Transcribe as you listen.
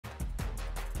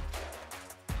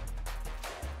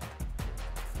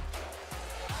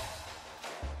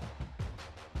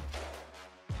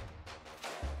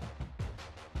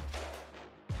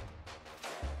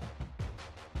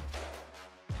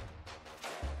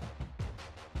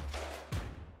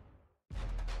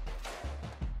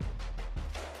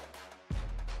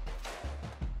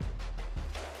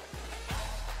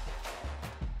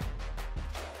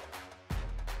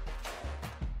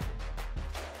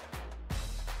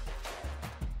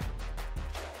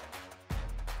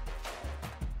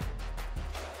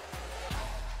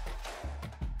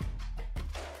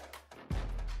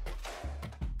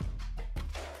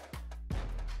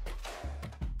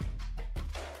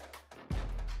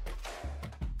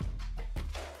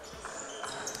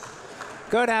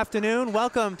Good afternoon.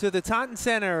 Welcome to the Taunton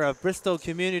Center of Bristol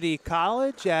Community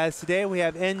College. As today we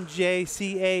have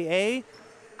NJCAA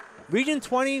Region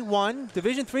 21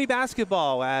 Division III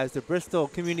basketball as the Bristol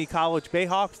Community College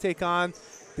Bayhawks take on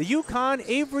the UCONN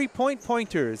Avery Point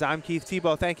Pointers. I'm Keith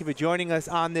Tebow. Thank you for joining us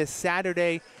on this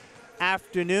Saturday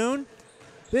afternoon.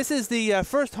 This is the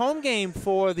first home game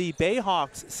for the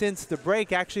Bayhawks since the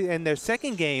break, actually, and their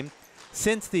second game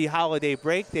since the holiday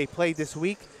break. They played this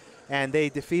week, and they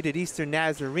defeated Eastern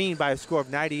Nazarene by a score of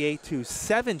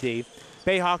 98-70.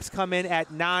 Bayhawks come in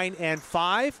at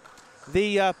 9-5.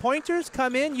 The Pointers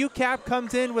come in. UCAP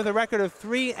comes in with a record of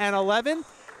 3-11.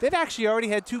 They've actually already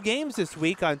had two games this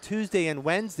week on Tuesday and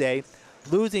Wednesday,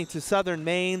 losing to Southern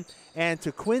Maine and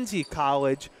to Quincy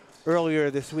College earlier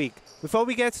this week. Before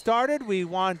we get started, we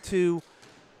want to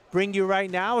bring you right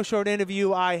now a short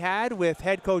interview I had with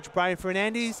head coach Brian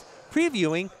Fernandez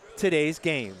previewing today's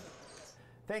game.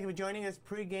 Thank you for joining us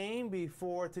pregame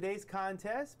before today's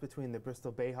contest between the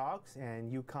Bristol Bayhawks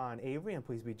and UCONN Avery. I'm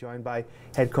pleased to be joined by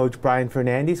head coach Brian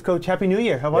Fernandez. Coach, Happy New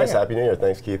Year. How are you? Yes, Happy New Year.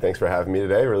 Thanks, Keith. Thanks for having me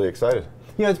today. Really excited.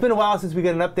 You know, it's been a while since we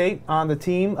got an update on the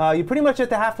team. You're pretty much at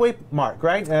the halfway mark,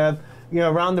 right? You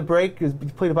know, around the break, you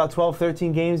played about 12,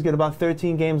 13 games, you got about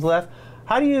 13 games left.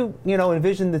 How do you,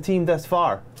 envision the team thus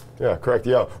far? Yeah, correct.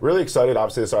 Yeah, really excited.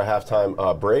 Obviously, it's our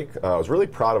halftime break. I was really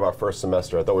proud of our first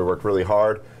semester. I thought we worked really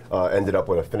hard. Ended up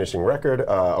with a finishing record,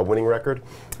 a winning record,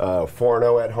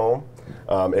 4-0 at home,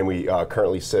 and we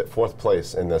currently sit fourth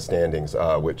place in the standings,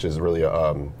 which is really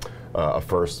a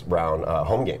first round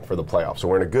home game for the playoffs. So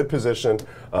we're in a good position,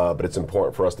 but it's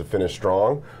important for us to finish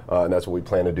strong, and that's what we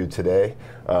plan to do today,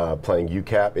 playing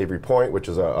UCAP Avery Point, which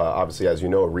is obviously, as you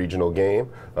know, a regional game,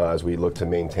 as we look to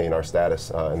maintain our status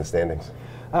in the standings.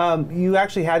 You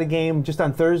actually had a game just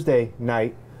on Thursday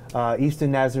night.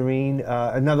 Eastern Nazarene,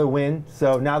 another win.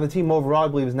 So now the team overall, I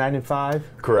believe, is 9-5.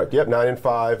 Correct. Yep,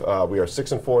 9-5. We are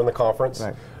 6-4 in the conference.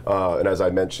 Right. And as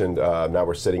I mentioned, now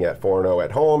we're sitting at 4-0 at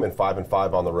home and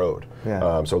 5-5 on the road.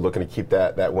 Yeah. So we're looking to keep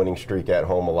that winning streak at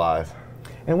home alive.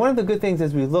 And one of the good things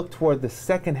as we look toward the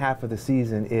second half of the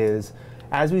season is,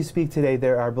 as we speak today,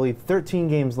 there are, I believe, 13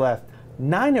 games left.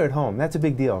 9 are at home. That's a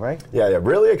big deal, right? Yeah,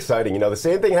 really exciting. The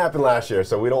same thing happened last year,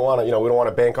 so we don't want to, we don't want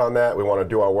to bank on that. We want to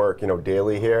do our work,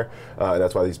 daily here, and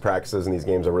that's why these practices and these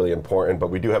games are really important. But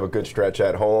we do have a good stretch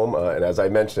at home, and as I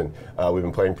mentioned, we've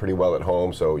been playing pretty well at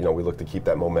home, so we look to keep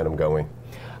that momentum going.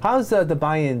 How's the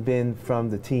buy-in been from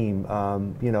the team? A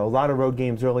lot of road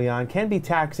games early on can be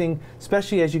taxing,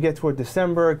 especially as you get toward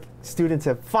December. Students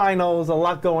have finals, a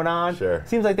lot going on. Sure.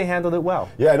 Seems like they handled it well.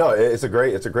 Yeah, no, it's a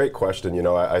great question.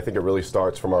 I think it really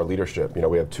starts from our leadership.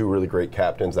 We have two really great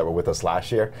captains that were with us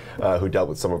last year who dealt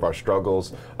with some of our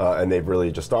struggles, and they've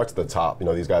really just started at the top.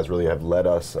 These guys really have led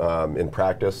us in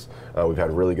practice. We've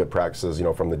had really good practices,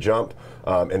 from the jump,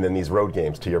 and then these road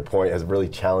games, to your point, has really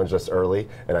challenged us early,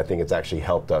 and I think it's actually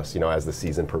helped us, as the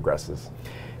season progresses.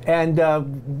 And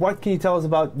what can you tell us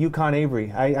about UCONN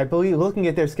Avery? I believe, looking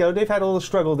at their schedule, they've had a little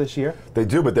struggle this year. They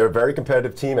do, but they're a very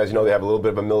competitive team. As you know, they have a little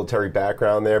bit of a military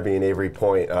background there, being Avery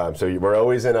Point. So we're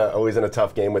always in a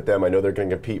tough game with them. I know they're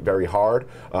going to compete very hard.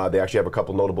 They actually have a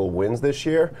couple notable wins this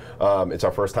year. It's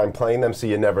our first time playing them, so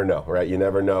you never know, right? You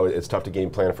never know. It's tough to game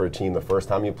plan for a team the first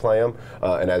time you play them.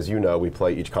 And as you know, we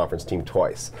play each conference team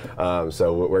twice.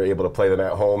 So we're able to play them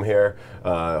at home here.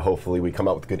 Hopefully, we come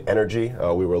out with good energy.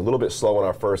 We were a little bit slow in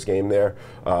our first game there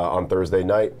on Thursday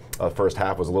night. First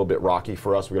half was a little bit rocky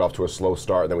for us. We got off to a slow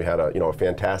start, and then we had a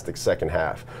fantastic second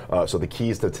half. So the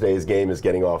keys to today's game is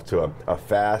getting off to a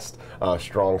fast,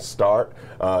 strong start,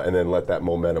 and then let that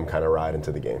momentum kind of ride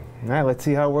into the game. All right, let's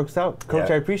see how it works out. Coach,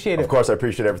 yeah. I appreciate it. Of course, I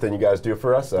appreciate everything you guys do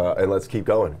for us, and let's keep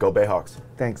going. Go Bayhawks.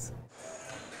 Thanks.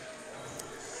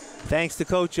 Thanks to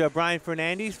Coach Brian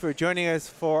Fernandez for joining us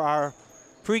for our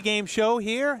pregame show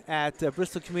here at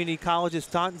Bristol Community College's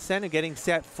Taunton Center, getting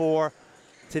set for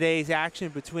today's action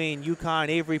between UCONN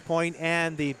Avery Point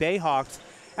and the Bayhawks.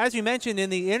 As we mentioned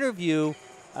in the interview,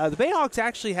 the Bayhawks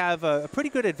actually have a pretty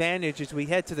good advantage as we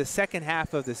head to the second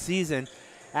half of the season,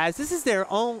 as this is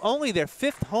their only their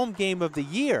fifth home game of the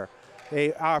year.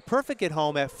 They are perfect at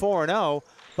home at 4-0,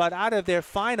 but out of their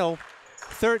final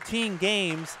 13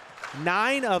 games,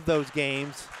 9 of those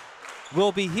games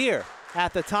will be here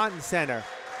at the Taunton Center,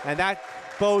 and that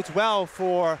bodes well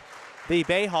for the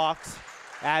Bayhawks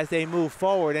as they move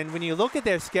forward. And when you look at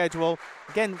their schedule,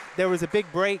 again, there was a big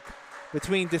break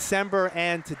between December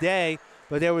and today,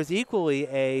 but there was equally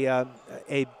a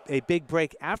big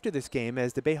break after this game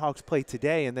as the Bayhawks play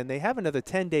today, and then they have another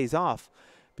 10 days off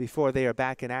before they are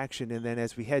back in action. And then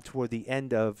as we head toward the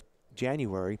end of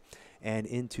January and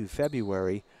into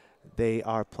February, They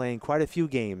are playing quite a few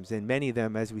games, and many of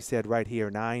them, as we said right here,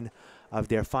 9 of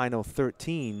their final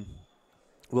 13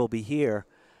 will be here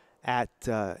at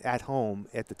home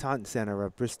at the Taunton Center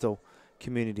of Bristol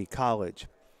Community College.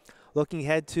 Looking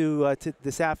ahead to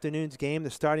this afternoon's game, the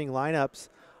starting lineups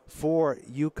for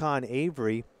UConn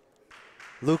Avery: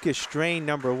 Lucas Strain,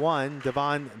 number 1,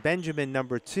 Devon Benjamin,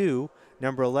 number 2,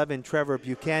 number 11, Trevor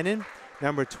Buchanan,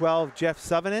 number 12, Jeff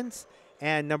Suvenance,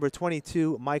 and number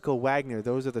 22, Michael Wagner.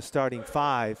 Those are the starting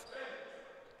 5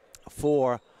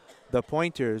 for the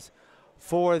Pointers.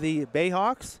 For the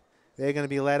Bayhawks, they're going to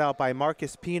be led out by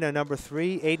Marcus Pina, number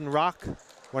 3, Aiden Rock,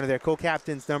 one of their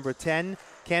co-captains, number 10,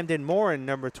 Camden Morin,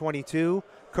 number 22,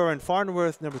 Curran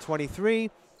Farnworth, number 23,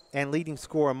 and leading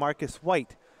scorer Marcus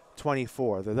White,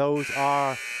 24. Those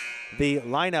are the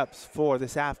lineups for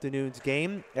this afternoon's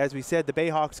game. As we said, the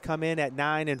Bayhawks come in at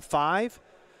 9-5,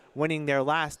 winning their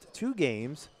last 2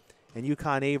 games, and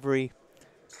UConn Avery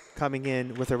coming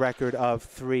in with a record of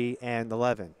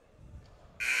 3-11.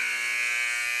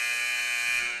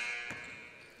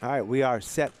 All right, we are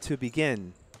set to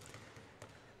begin.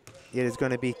 It is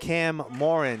going to be Cam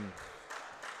Morin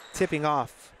tipping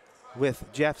off with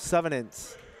Jeff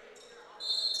Suvenance.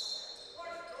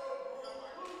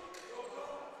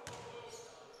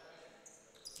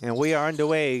 And we are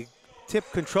underway. Tip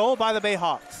control by the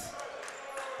Bayhawks.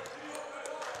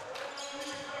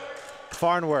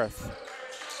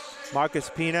 Farnworth. Marcus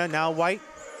Pina, now White.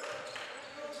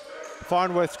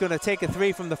 Farnworth's going to take a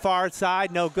 3 from the far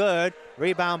side, no good.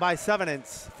 Rebound by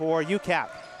Suvenance for UCAP.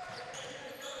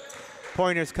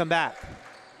 Pointers come back.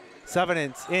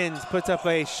 Suvenance puts up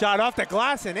a shot off the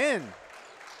glass and in.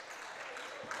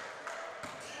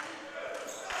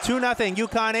 2-0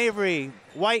 UConn Avery.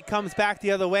 White comes back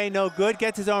the other way, no good.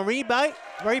 Gets his own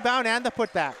rebound and the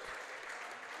putback.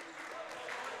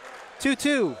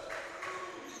 2-2.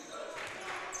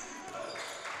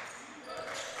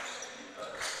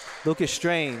 Lucas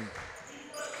Strain.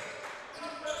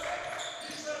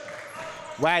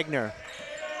 Wagner.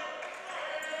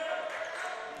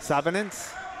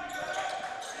 Suvenance.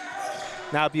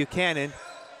 Now Buchanan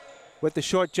with the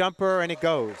short jumper, and it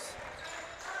goes.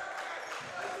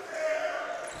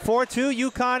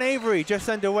 4-2 UConn Avery, just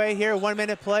underway here, 1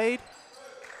 minute played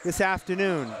this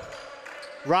afternoon.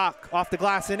 Rock off the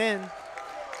glass and in.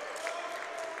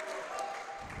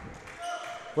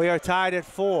 We are tied at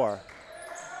 4.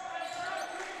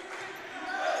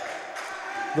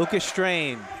 Lucas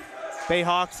Strain.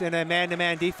 Bayhawks in a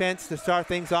man-to-man defense to start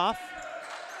things off.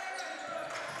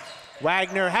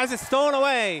 Wagner has it stolen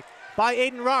away by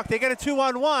Aiden Rock. They get a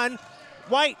 2-on-1.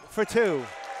 White for 2.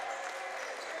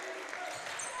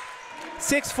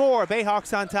 6-4,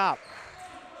 Bayhawks on top.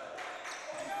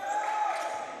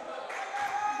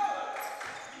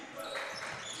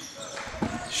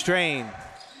 Strain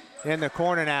in the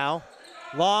corner now.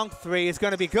 Long 3 is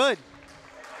going to be good.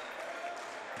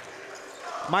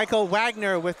 Michael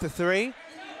Wagner with the 3.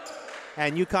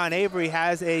 And UConn Avery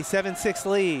has a 7-6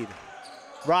 lead.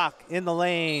 Rock in the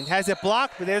lane, has it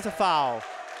blocked, but there's a foul.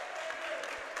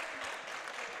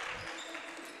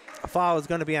 A foul is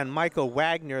going to be on Michael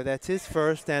Wagner. That's his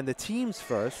first and the team's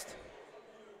first.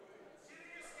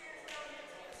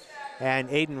 And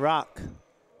Aiden Rock,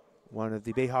 one of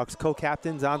the Bayhawks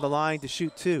co-captains, on the line to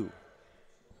shoot 2.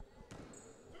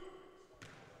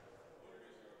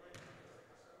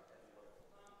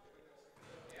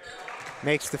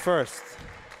 Makes the first.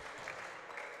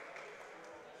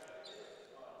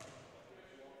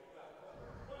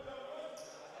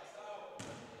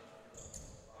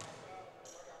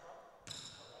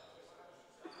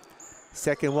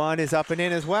 Second one is up and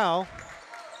in as well.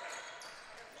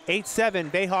 8-7,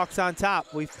 Bayhawks on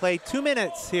top. We've played 2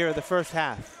 minutes here the first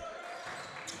half.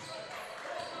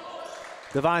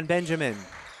 Devon Benjamin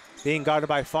being guarded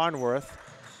by Farnworth.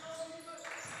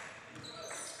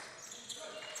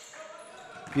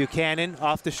 Buchanan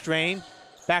off the Strain.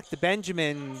 Back to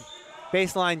Benjamin.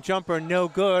 Baseline jumper, no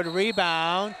good.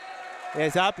 Rebound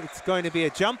is up. It's going to be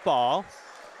a jump ball.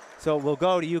 So we'll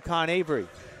go to UConn Avery.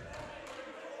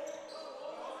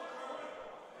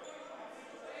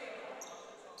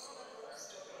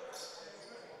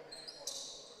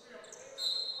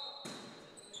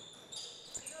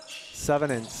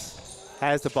 Suvenance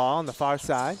has the ball on the far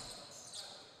side.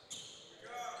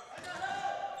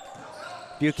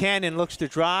 Buchanan looks to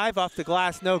drive, off the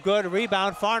glass, no good.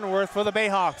 Rebound, Farnworth for the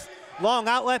Bayhawks. Long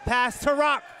outlet pass to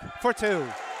Rock for 2.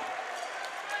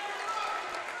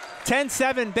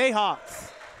 10-7 Bayhawks.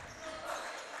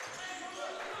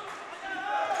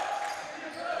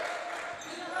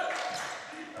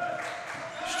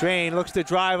 Strain looks to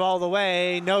drive all the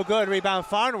way, no good. Rebound,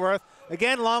 Farnworth.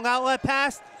 Again, long outlet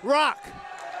pass. Rock.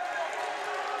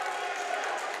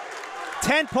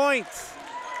 10 points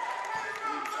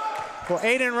for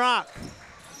Aiden Rock.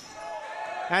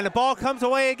 And the ball comes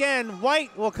away again.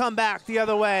 White will come back the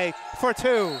other way for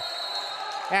 2.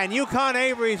 And UConn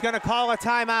Avery is going to call a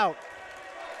timeout.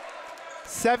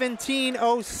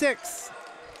 17:06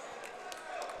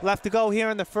 left to go here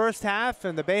in the first half,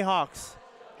 and the Bayhawks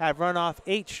have run off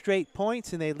 8 straight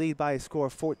points, and they lead by a score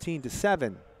of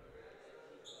 14-7.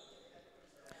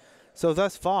 So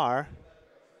thus far,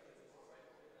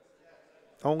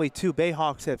 only 2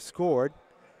 Bayhawks have scored.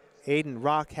 Aiden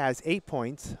Rock has 8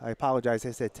 points. I apologize,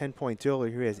 I said 10 points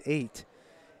earlier. He has 8.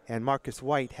 And Marcus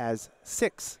White has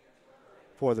 6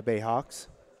 for the Bayhawks.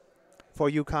 For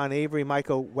UConn Avery,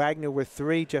 Michael Wagner with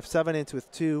 3, Jeff Suvenance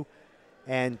with 2,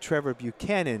 and Trevor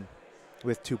Buchanan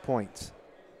with 2 points.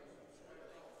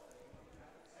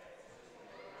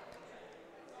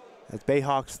 As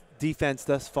Bayhawks defense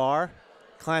thus far,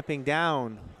 clamping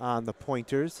down on the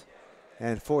pointers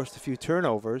and forced a few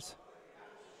turnovers.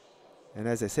 And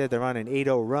as I said, they're on an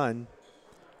 8-0 run.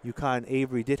 UConn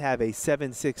Avery did have a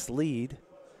 7-6 lead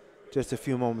just a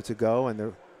few moments ago, and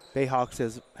the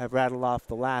Bayhawks have rattled off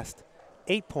the last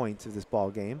 8 points of this ball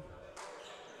game.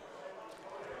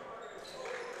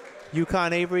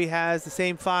 UConn Avery has the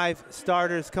same 5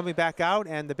 starters coming back out,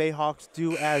 and the Bayhawks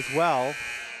do as well.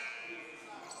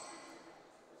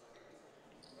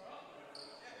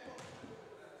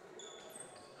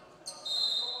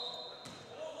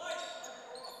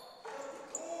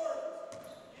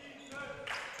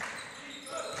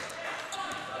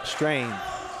 Strain.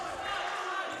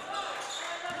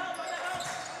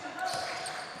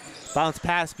 Bounce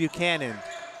pass Buchanan.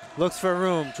 Looks for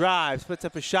room, drives, puts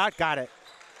up a shot, got it.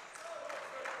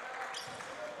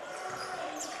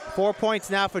 4 points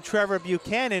now for Trevor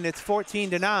Buchanan. It's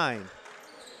 14-9.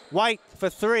 White for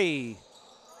 3.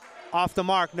 Off the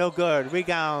mark, no good.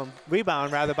 Rebound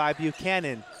rather by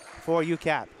Buchanan for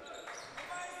UCAP.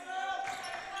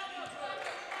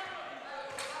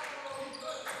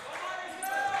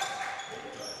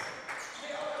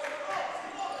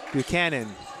 Buchanan.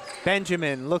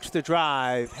 Benjamin looks to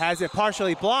drive, has it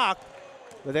partially blocked,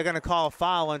 but they're going to call a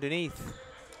foul underneath.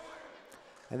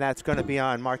 And that's going to be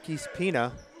on Marquise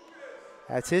Pina.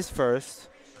 That's his first,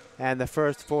 and the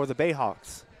first for the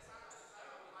Bayhawks.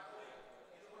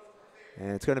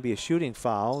 And it's going to be a shooting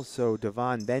foul, so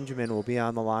Devon Benjamin will be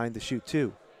on the line to shoot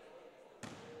 2.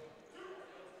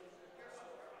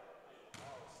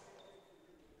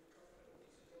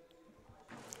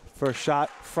 First shot,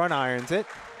 front irons it.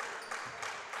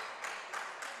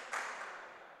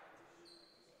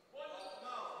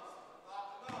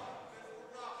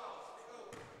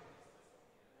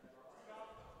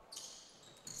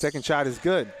 Second shot is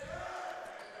good.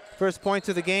 First point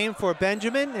of the game for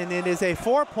Benjamin, and it is a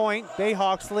 4-point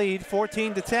Bayhawks lead,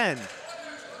 14-10.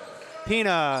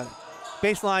 Pina,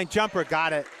 baseline jumper,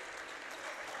 got it.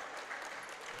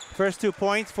 First 2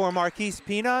 points for Marquise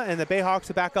Pina, and the Bayhawks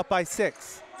are back up by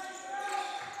 6.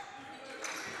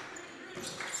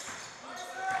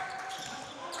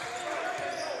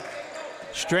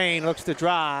 Strain looks to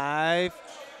drive.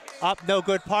 Up, no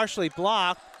good, partially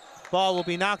blocked. Ball will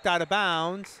be knocked out of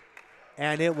bounds,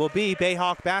 and it will be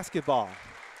Bayhawk basketball.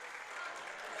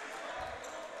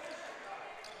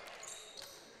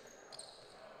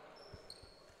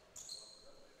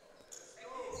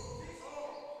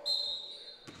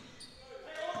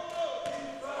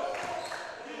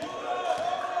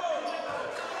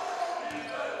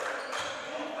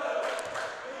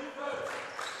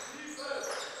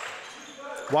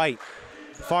 White,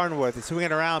 Farnworth is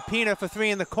swinging around. Pina for 3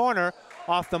 in the corner.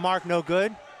 Off the mark, no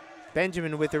good.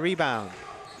 Benjamin with the rebound.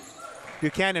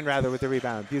 Buchanan, rather, with the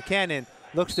rebound. Buchanan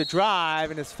looks to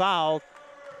drive and is fouled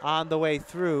on the way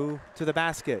through to the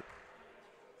basket.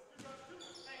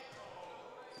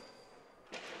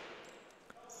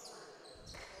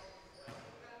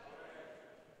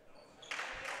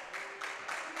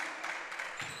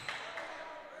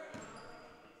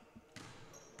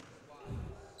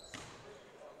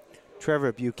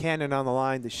 Trevor Buchanan on the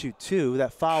line to shoot 2.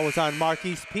 That foul was on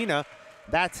Marquise Pina.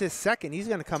 That's his second. He's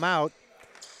going to come out.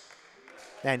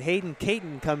 And Hayden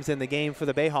Caton comes in the game for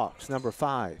the Bayhawks, number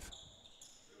 5.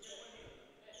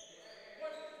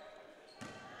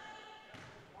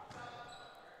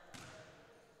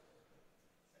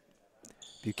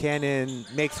 Buchanan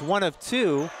makes 1 of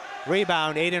 2.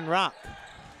 Rebound, Aiden Rock.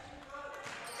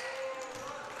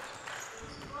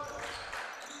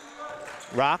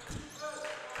 Rock.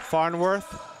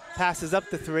 Farnworth passes up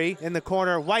the 3 in the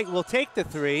corner. White will take the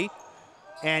 3,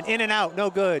 and in and out, no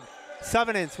good.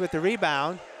 Suvenance with the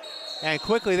rebound, and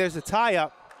quickly there's a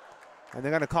tie-up And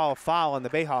they're going to call a foul on the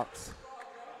Bayhawks.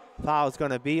 Foul is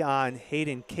going to be on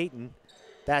Hayden Caton.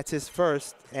 That's his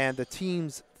first and the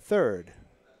team's third.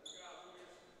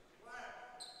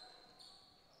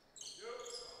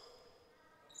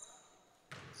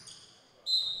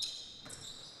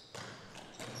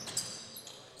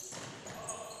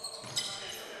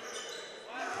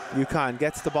 UConn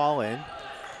gets the ball in.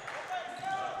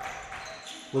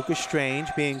 Lucas Strange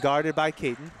being guarded by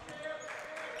Caton.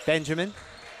 Benjamin.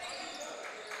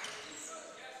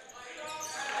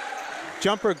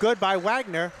 Jumper good by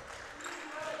Wagner.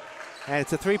 And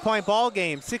it's a three-point ball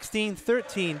game,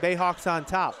 16-13, Bayhawks on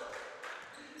top.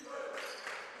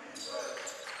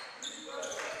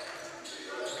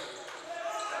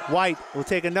 White will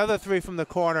take another three from the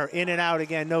corner, in and out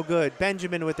again, no good.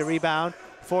 Benjamin with the rebound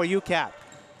for UCAP.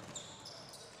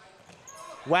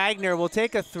 Wagner will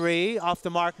take a three, off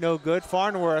the mark, no good.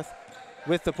 Farnworth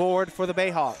with the board for the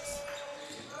Bayhawks.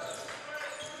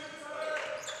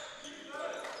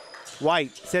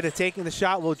 White, instead of taking the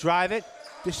shot, will drive it.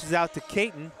 Dishes out to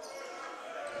Caton.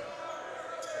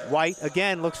 White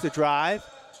again looks to drive.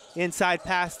 Inside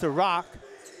pass to Rock.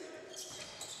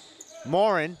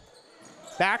 Morin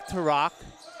back to Rock.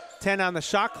 10 on the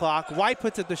shot clock. White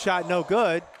puts up the shot, no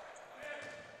good.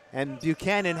 And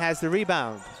Buchanan has the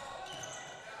rebound.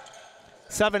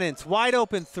 Suvenance, wide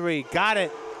open three, got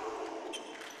it.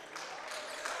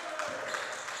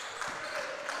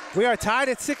 We are tied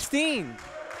at 16.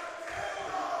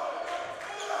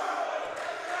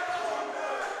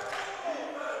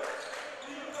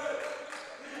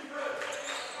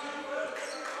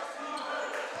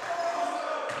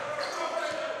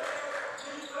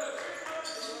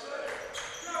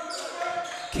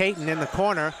 Caton in the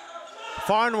corner.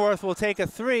 Farnworth will take a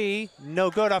three, no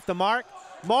good off the mark.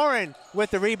 Morin with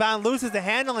the rebound, loses the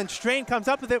handle, and Strain comes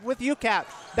up with it with UCAP.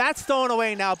 That's stolen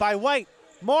away now by White.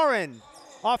 Morin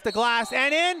off the glass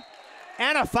and in,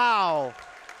 and a foul.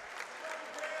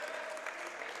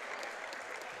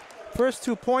 First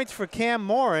 2 points for Cam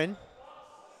Morin.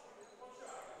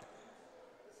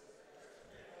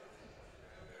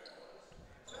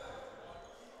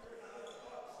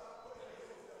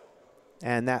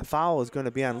 And that foul is going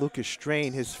to be on Lucas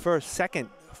Strain, his second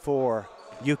for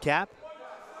UCAP.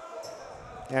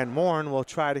 And Morin will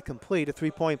try to complete a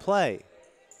three-point play.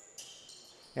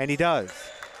 And he does.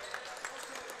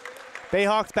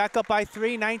 Bayhawks back up by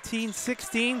 3,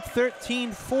 19-16,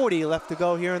 13-40 left to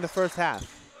go here in the first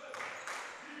half.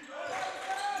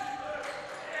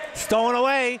 Stolen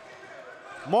away.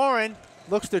 Morin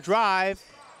looks to drive,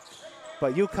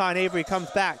 but UConn Avery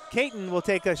comes back. Caton will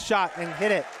take a shot and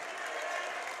hit it.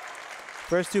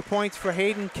 First 2 points for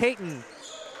Hayden Caton.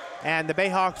 And the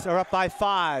Bayhawks are up by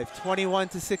 5,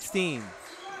 21-16.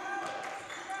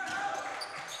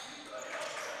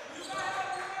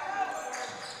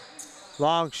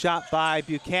 Long shot by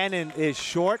Buchanan is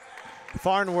short.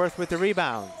 Farnworth with the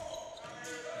rebound.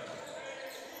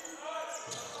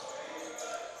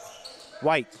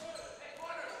 White.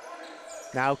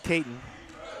 Now Caton.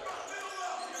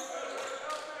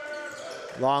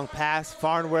 Long pass,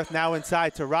 Farnworth now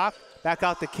inside to Rock. Back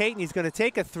out to Caton, he's gonna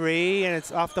take a three, and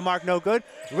it's off the mark, no good.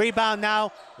 Rebound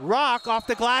now, Rock off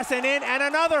the glass and in, and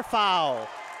another foul.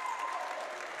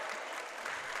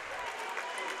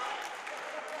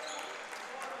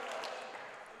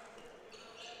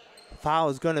 Foul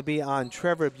is gonna be on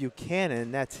Trevor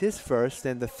Buchanan. That's his first,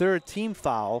 and the third team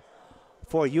foul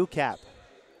for UCAP.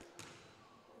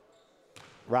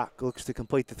 Rock looks to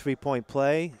complete the three-point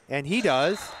play, and he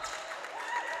does.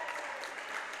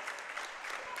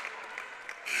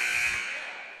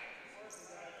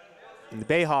 And the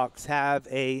Bayhawks have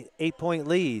a 8-point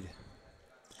lead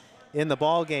in the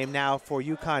ball game now for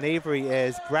UConn Avery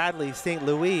as Bradley St.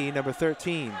 Louis, number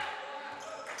 13.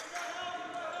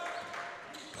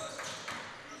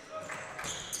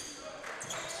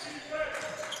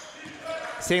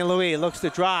 St. Louis looks to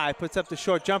drive, puts up the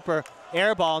short jumper,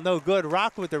 air ball, no good.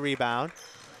 Rock with the rebound,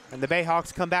 and the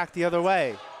Bayhawks come back the other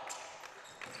way.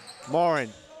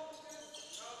 Morin.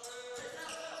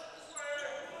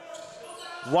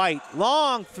 White,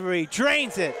 long three,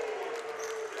 drains it.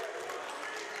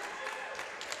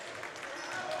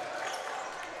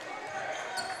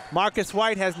 Marcus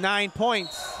White has 9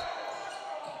 points.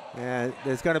 And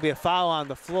there's going to be a foul on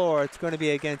the floor. It's going to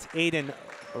be against Aiden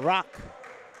Rock.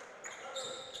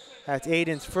 That's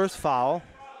Aiden's first foul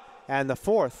and the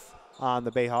fourth on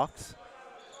the Bayhawks.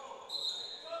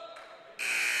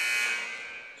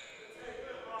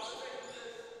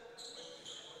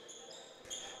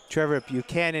 Trevor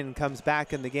Buchanan comes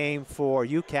back in the game for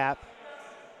UCAP,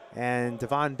 and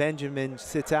Devon Benjamin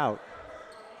sits out.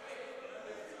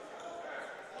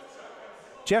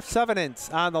 Jeff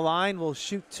Suvenance on the line will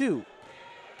shoot 2.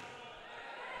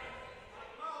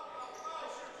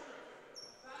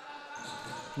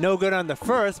 No good on the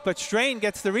first, but Strain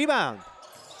gets the rebound.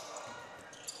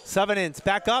 Suvenance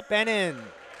back up and in.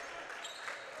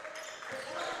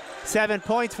 7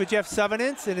 points for Jeff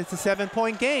Suvenance, and it's a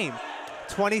 7-point game.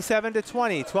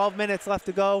 27-20, 12 minutes left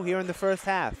to go here in the first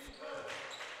half.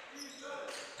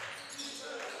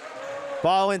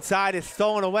 Ball inside is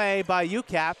stolen away by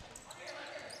UCAP.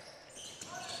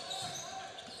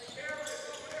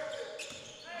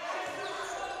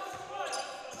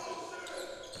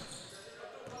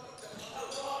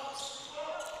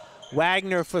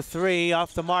 Wagner for 3,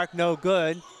 off the mark, no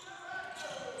good.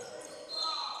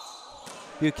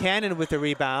 Buchanan with the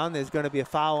rebound. There's going to be a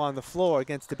foul on the floor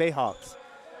against the Bayhawks.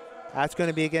 That's going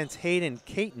to be against Hayden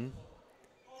Caton.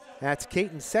 That's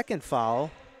Caton's second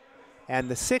foul and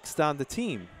the 6th on the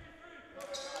team.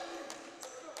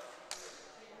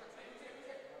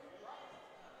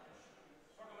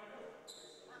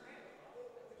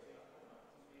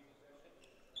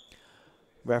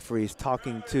 Referee's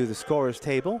talking to the scorer's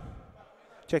table.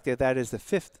 Check that is the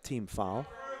 5th team foul.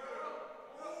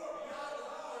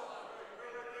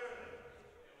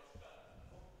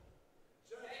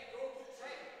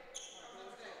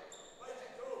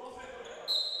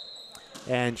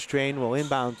 And Strain will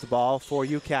inbound the ball for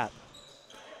UCAP.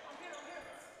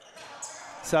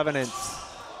 Suvenance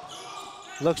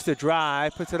looks to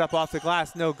drive, puts it up off the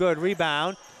glass, no good.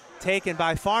 Rebound taken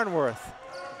by Farnworth.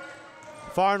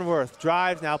 Farnworth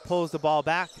drives, now pulls the ball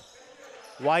back.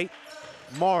 White,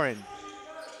 Morin.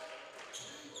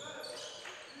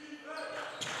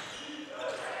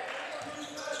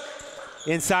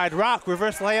 Inside Rock,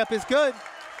 reverse layup is good.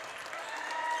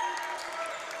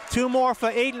 2 more for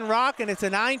Aiden Rock, and it's a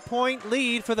 9-point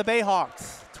lead for the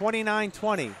Bayhawks,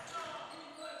 29-20.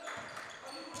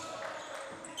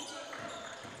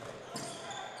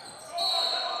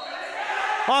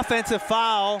 Offensive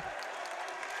foul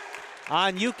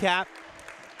on UCAP.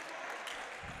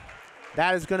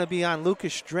 That is going to be on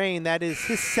Lucas Strain. That is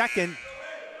his second,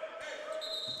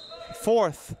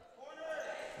 4th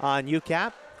on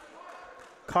UCAP.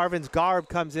 Carvin's Garb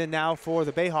comes in now for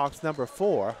the Bayhawks, number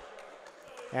 4.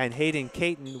 And Hayden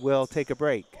Caton will take a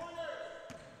break.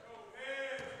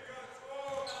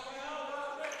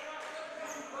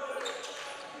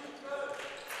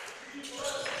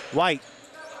 White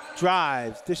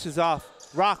drives, dishes off.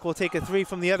 Rock will take a 3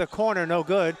 from the other corner, no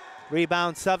good.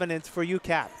 Rebound Suvenance for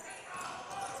UCAP.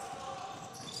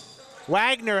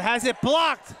 Wagner has it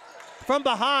blocked from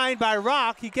behind by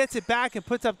Rock. He gets it back and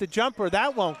puts up the jumper.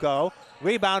 That won't go.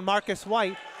 Rebound Marcus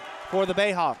White for the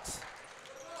Bayhawks.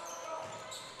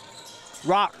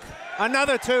 Rock,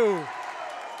 another 2.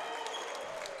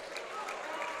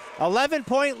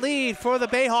 11-point lead for the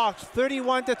Bayhawks,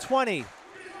 31-20.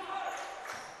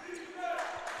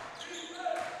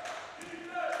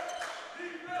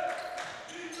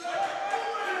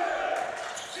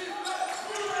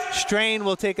 Strain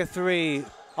will take a 3.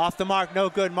 Off the mark, no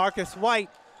good. Marcus White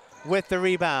with the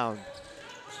rebound.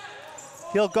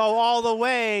 He'll go all the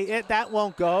way. That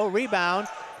won't go. Rebound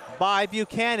by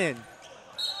Buchanan.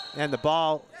 And the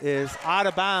ball is out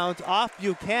of bounds off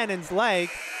Buchanan's leg.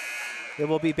 It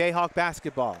will be Bayhawk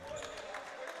basketball.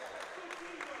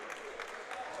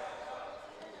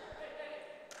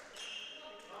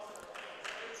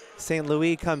 St.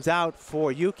 Louis comes out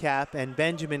for UCAP and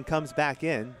Benjamin comes back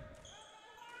in.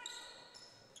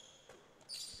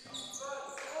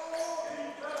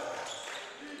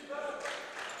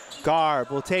 Garb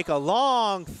will take a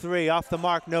long 3 off the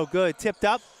mark, no good. Tipped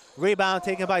up, rebound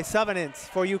taken by Suvenance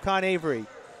for UConn Avery.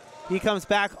 He comes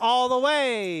back all the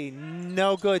way,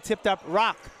 no good. Tipped up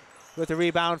Rock with the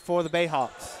rebound for the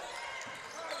Bayhawks.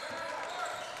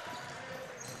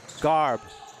 Garb,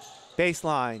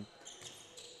 baseline.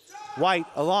 White,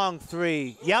 a long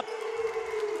 3, yep.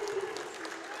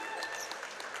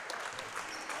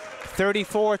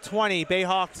 34-20,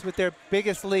 Bayhawks with their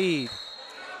biggest lead.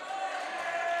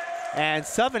 And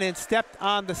Suvenance stepped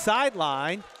on the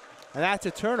sideline, and that's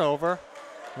a turnover.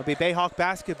 It'll be Bayhawk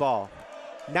basketball.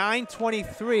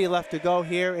 9:23 left to go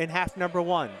here in half number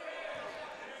 1.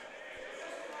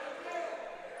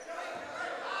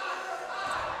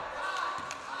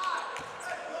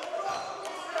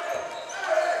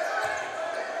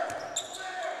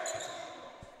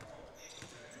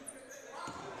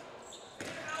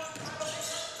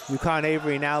 UConn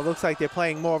Avery now looks like they're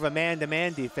playing more of a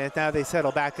man-to-man defense. Now they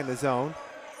settle back in the zone.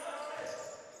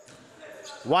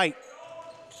 White,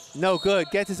 no good.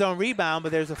 Gets his own rebound,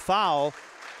 but there's a foul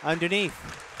underneath.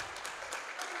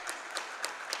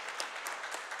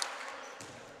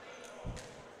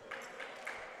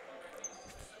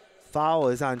 Foul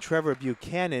is on Trevor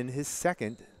Buchanan, his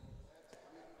second,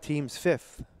 team's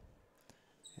fifth.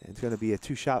 And it's going to be a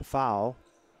two-shot foul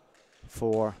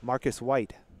for Marcus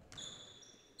White.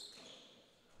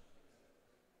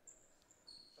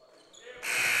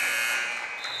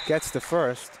 Gets the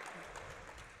first.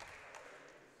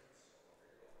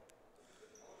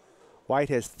 White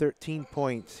has 13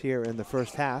 points here in the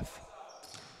first half.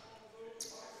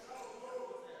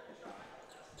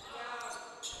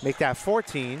 Make that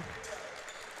 14.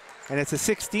 And it's a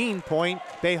 16-point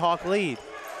Bayhawk lead.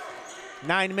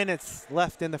 9 minutes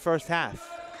left in the first half.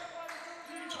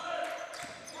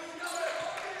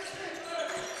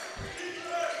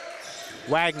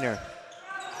 Wagner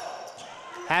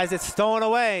has it stolen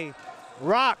away.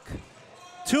 Rock,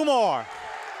 two more.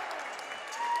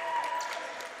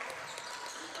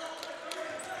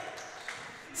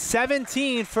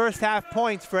 "17 first half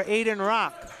points for Aiden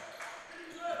Rock.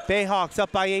 Bayhawks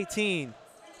up by 18.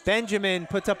 Benjamin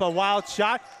puts up a wild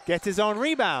shot, gets his own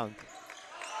rebound.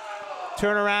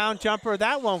 Turnaround jumper,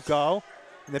 that won't go.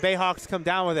 And the Bayhawks come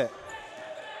down with it.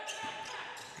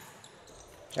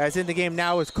 As in the game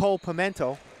now is Cole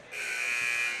Pimento,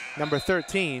 number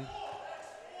 13.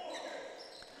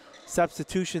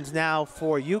 Substitutions now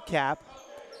for UCAP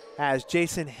as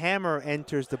Jason Hammer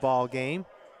enters the ball game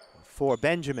for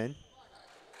Benjamin.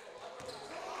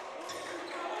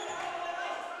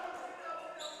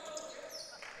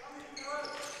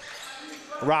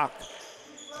 Rock,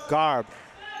 Garb,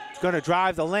 going to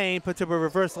drive the lane, puts up a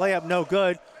reverse layup, no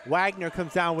good. Wagner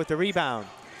comes down with the rebound.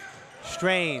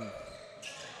 Strain.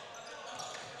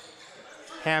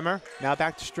 Hammer, now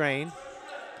back to Strain.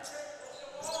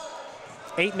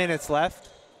 8 minutes left.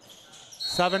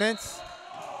 Suvenance,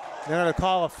 they're going to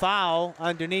call a foul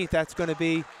underneath. That's going to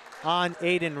be on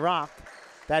Aiden Rock.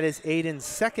 That is Aiden's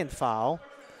second foul,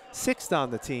 6th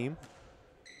on the team.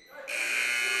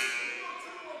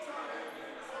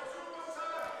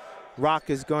 Rock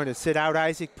is going to sit out.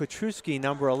 Isaac Petruski,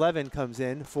 number 11, comes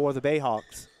in for the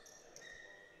Bayhawks.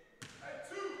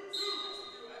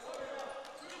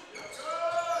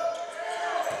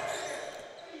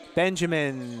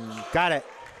 Benjamin got it.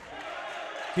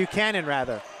 Buchanan,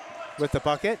 rather, with the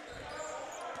bucket.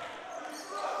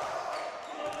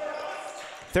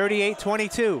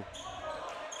 38-22.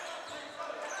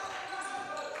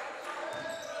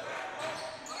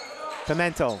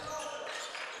 Pimento.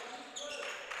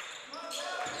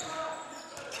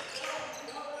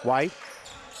 White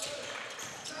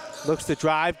looks to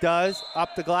drive, does,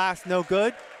 up the glass, no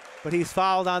good, but he's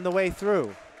fouled on the way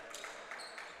through.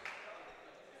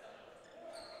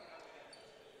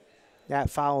 That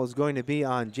foul is going to be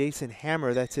on Jason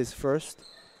Hammer. That's his first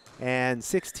and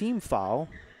 6th team foul.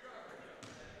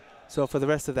 So for the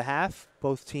rest of the half,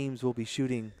 both teams will be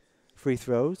shooting free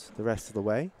throws the rest of the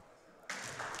way.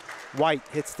 White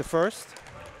hits the first.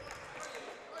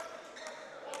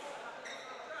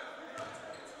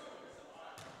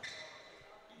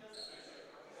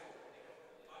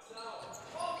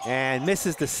 And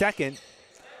misses the second.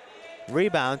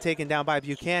 Rebound taken down by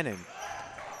Buchanan.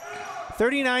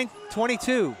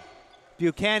 39-22.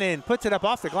 Buchanan puts it up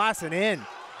off the glass and in.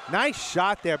 Nice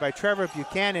shot there by Trevor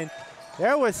Buchanan.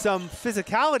 There was some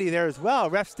physicality there as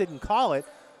well. Refs didn't call it.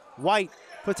 White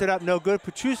puts it up, no good.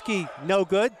 Petruski, no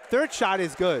good. Third shot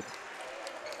is good.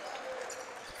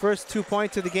 First 2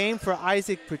 points of the game for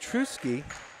Isaac Petruski.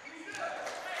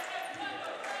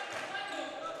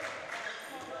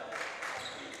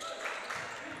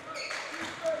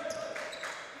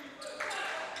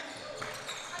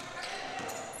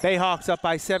 Bayhawks up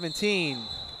by 17.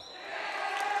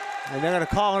 And they're going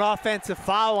to call an offensive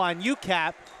foul on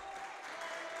UCAP.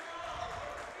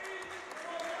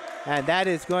 And that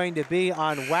is going to be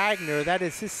on Wagner. That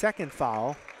is his second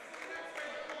foul.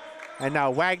 And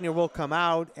now Wagner will come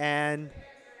out and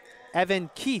Evan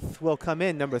Keith will come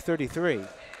in, number 33.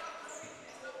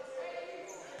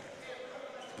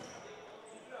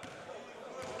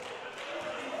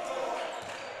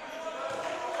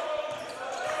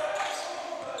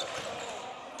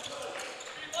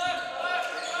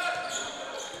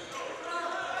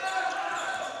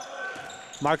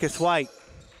 Marcus White.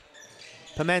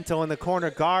 Pimento in the corner.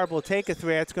 Garb will take a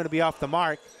three. It's going to be off the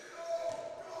mark.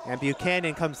 And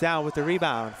Buchanan comes down with the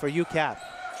rebound for UCAP.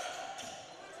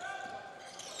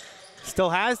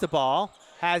 Still has the ball.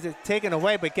 Has it taken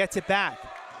away, but gets it back.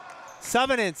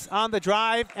 Suvenance on the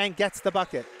drive and gets the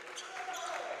bucket.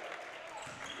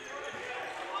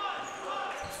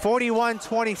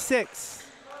 41-26.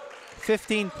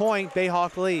 15-point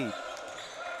Bayhawk lead.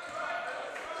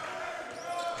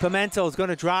 Pimento is going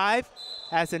to drive.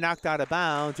 As it knocked out of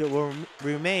bounds, it will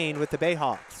remain with the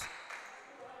Bayhawks.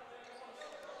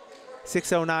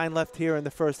 6:09 left here in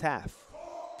the first half.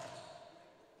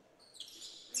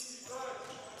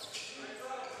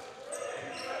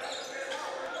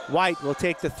 White will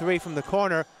take the three from the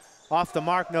corner. Off the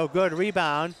mark, no good.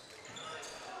 Rebound.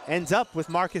 Ends up with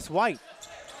Marcus White.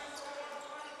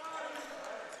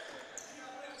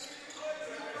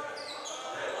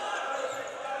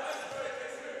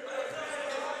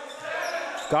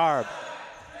 Garb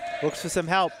looks for some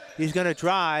help. He's going to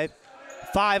drive.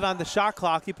 5 on the shot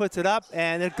clock. He puts it up,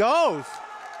 and it goes.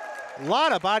 A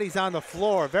lot of bodies on the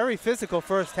floor. Very physical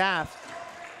first half.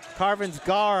 Carvin's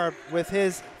Garb with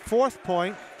his 4th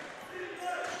point.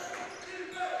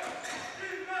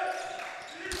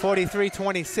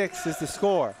 43-26 is the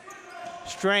score.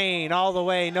 Strain all the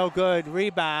way, no good.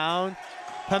 Rebound.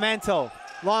 Pimento,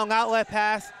 long outlet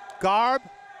pass. Garb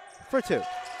for 2.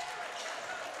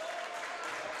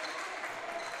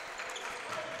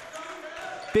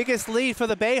 Biggest lead for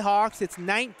the Bayhawks, it's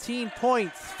 19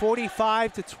 points,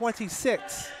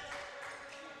 45-26.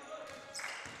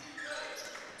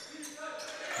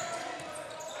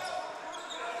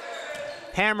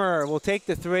 Hammer will take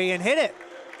the 3 and hit it.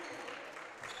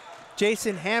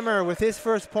 Jason Hammer with his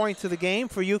first points of the game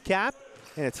for UCAP,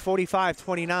 and it's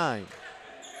 45-29.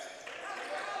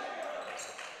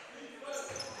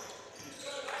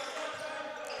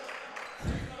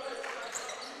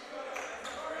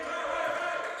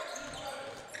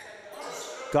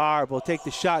 Garb will take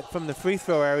the shot from the free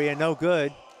throw area, no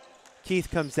good. Keith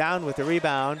comes down with the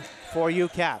rebound for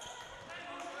UCAP.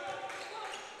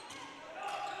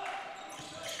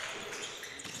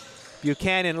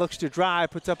 Buchanan looks to drive,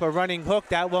 puts up a running hook,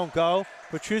 that won't go.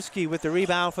 Petruski with the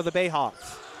rebound for the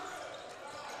Bayhawks.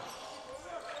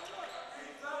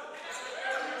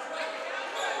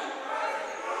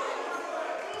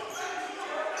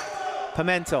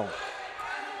 Pimento.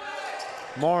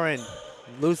 Morin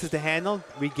loses the handle,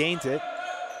 regains it.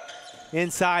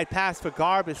 Inside pass for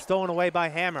Garb is stolen away by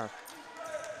Hammer.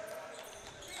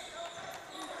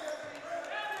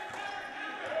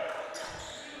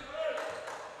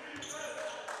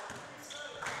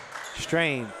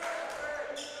 Strain.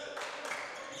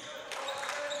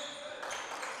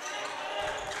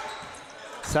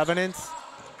 Suvenance.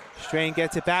 Strain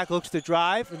gets it back, looks to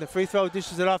drive, and the free throw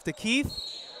dishes it off to Keith.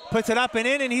 Puts it up and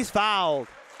in, and he's fouled.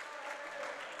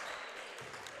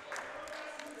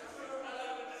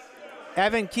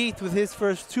 Evan Keith with his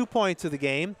first 2 points of the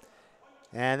game.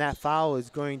 And that foul is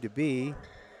going to be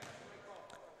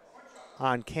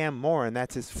on Cam Morin.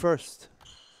 That's his first.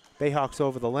 Bayhawks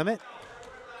over the limit.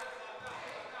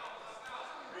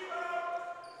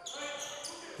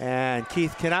 And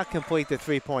Keith cannot complete the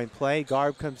three-point play.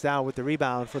 Garb comes down with the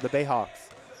rebound for the Bayhawks.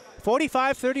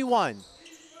 45-31.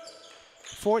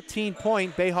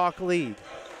 14-point Bayhawk lead.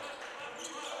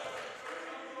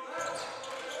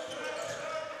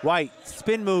 White,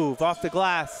 spin move off the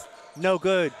glass, no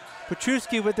good.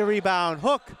 Petruski with the rebound,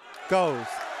 hook, goes.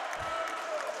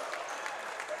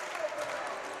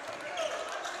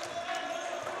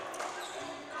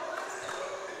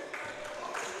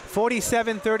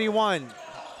 (47-31).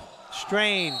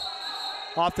 Strain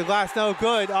off the glass, no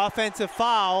good. Offensive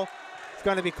foul is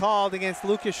going to be called against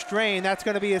Lucas Strain. That's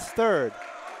going to be his 3rd.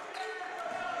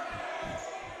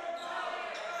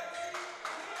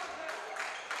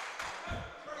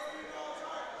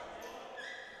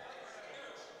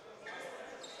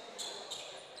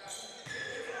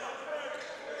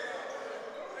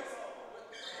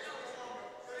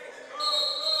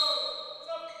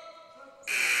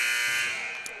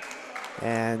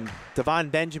 And Devon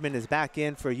Benjamin is back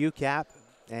in for UCAP,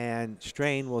 and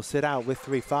Strain will sit out with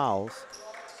 3 fouls.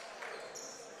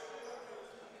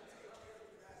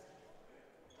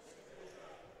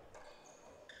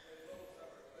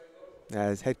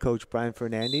 As head coach Brian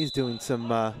Fernandez doing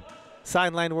some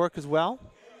sideline work as well,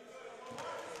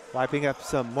 wiping up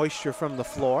some moisture from the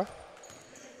floor.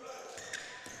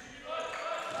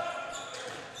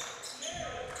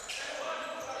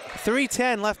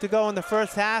 .310 left to go in the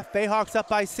first half. Bayhawks up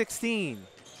by 16.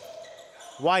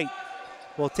 White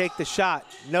will take the shot.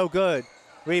 No good.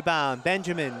 Rebound.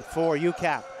 Benjamin for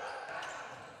UCAP.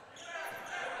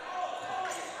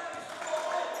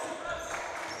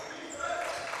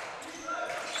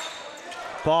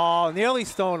 Ball nearly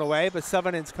stolen away, but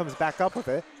Suvenance comes back up with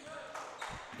it.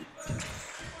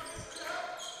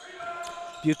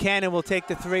 Buchanan will take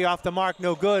the 3 off the mark.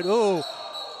 No good. Ooh,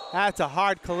 that's a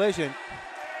hard collision.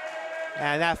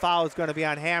 And that foul is going to be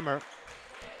on Hammer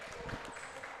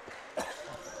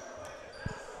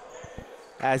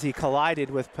as he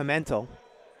collided with Pimento.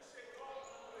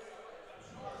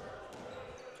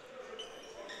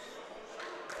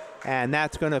 And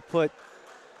that's going to put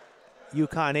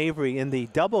UConn Avery in the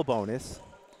double bonus.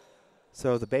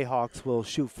 So the Bayhawks will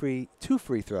shoot two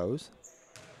free throws.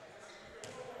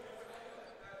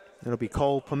 It'll be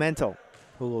Cole Pimento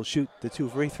who will shoot the two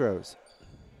free throws.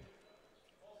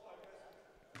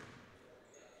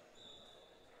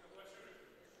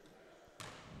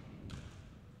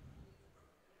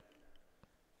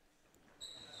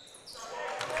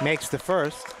 Makes the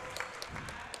first.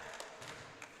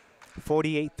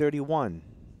 48-31.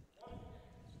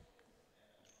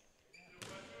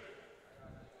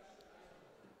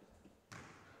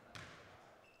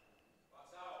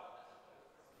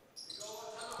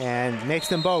 And makes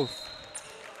them both.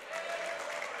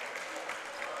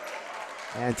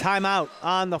 And timeout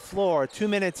on the floor. 2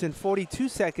 minutes and 42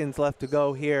 seconds left to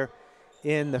go here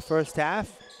in the first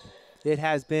half. It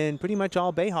has been pretty much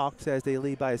all Bayhawks as they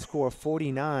lead by a score of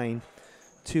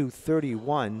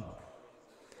 49-31.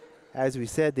 As we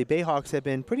said, the Bayhawks have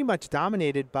been pretty much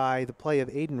dominated by the play of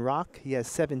Aiden Rock. He has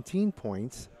 17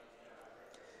 points.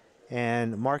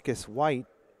 And Marcus White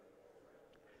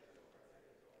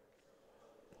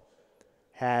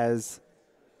has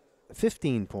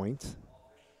 15 points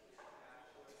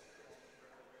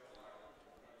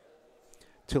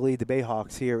to lead the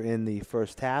Bayhawks here in the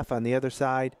first half. On the other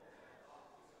side,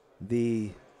 the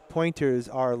Pointers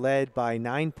are led by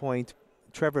 9-point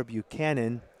Trevor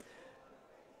Buchanan.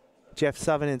 Jeff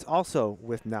Suvenance also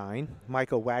with 9.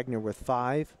 Michael Wagner with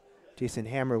 5. Jason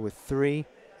Hammer with 3.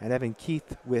 And Evan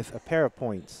Keith with a pair of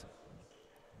points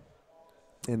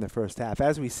in the first half.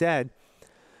 As we said,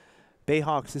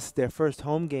 Bayhawks, this is their first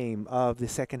home game of the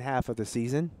second half of the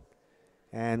season.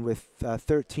 And with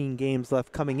 13 games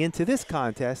left coming into this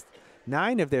contest,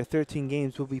 9 of their 13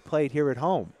 games will be played here at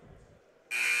home.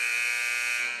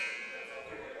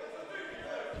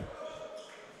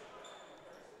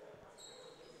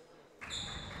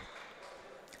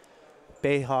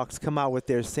 Bayhawks come out with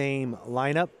their same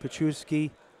lineup: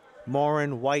 Petruski,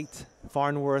 Morin, White,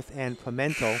 Farnworth, and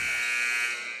Pimento.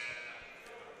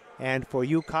 And for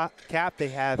UCAP, they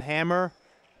have Hammer,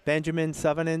 Benjamin,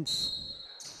 Suvenance,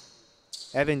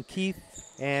 Evan Keith,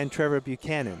 and Trevor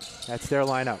Buchanan. That's their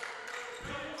lineup.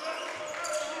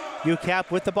 UCAP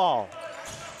with the ball.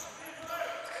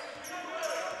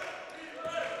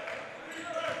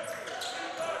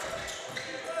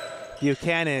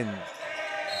 Buchanan.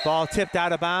 Ball tipped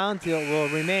out of bounds. It will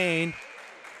remain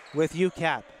with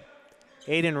UCAP.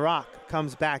 Aiden Rock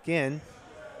comes back in.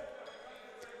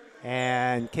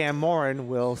 And Cam Morin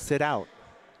will sit out.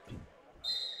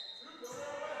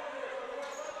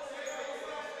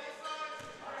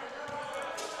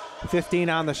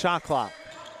 .15 on the shot clock.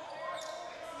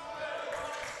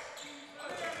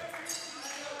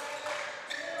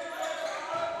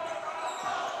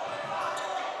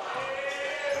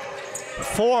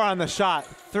 Four on the shot.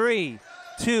 3,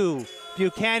 2.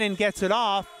 Buchanan gets it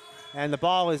off, and the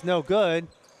ball is no good.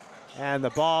 And the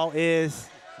ball is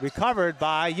recovered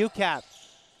by UCAP.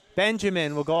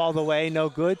 Benjamin will go all the way, no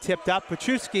good. Tipped up.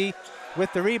 Petruski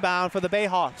with the rebound for the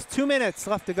Bayhawks. 2 minutes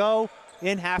left to go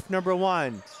in half number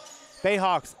 1.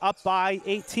 Bayhawks up by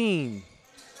 18.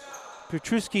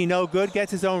 Petruski no good,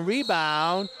 gets his own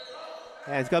rebound.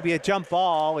 And it's going to be a jump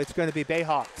ball. It's going to be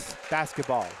Bayhawks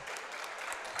basketball.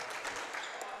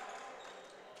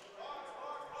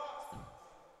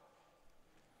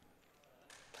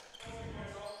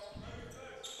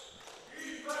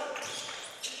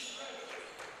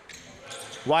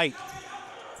 White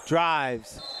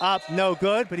drives up, no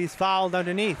good, but he's fouled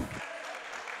underneath.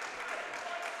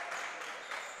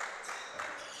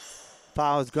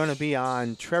 Foul is going to be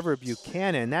on Trevor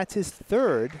Buchanan. That's his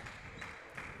third.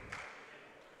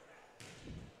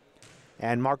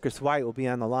 And Marcus White will be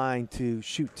on the line to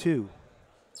shoot 2.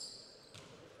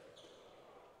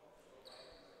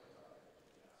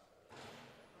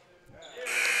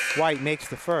 White makes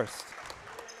the first.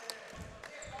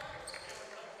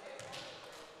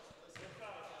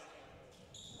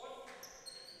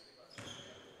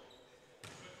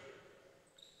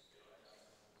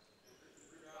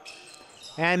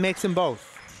 And makes them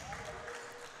both.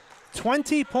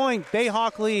 20-point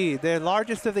Bayhawk lead, their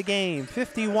largest of the game,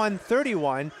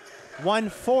 51-31,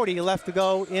 1:40 left to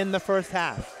go in the first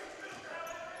half.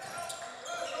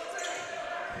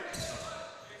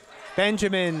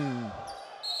 Benjamin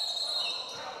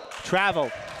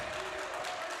traveled.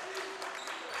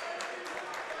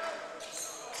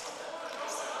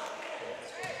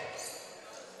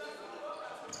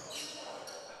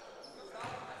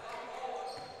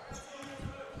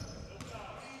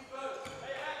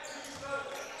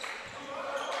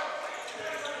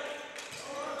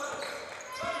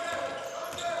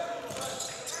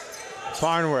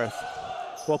 Farnworth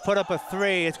will put up a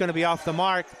three. It's going to be off the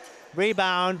mark.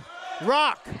 Rebound,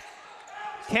 Rock.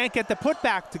 Can't get the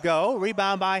putback to go.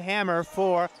 Rebound by Hammer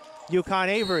for UConn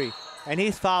Avery. And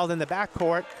he's fouled in the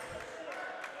backcourt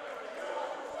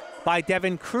by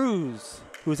Devin Cruz,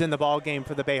 who's in the ball game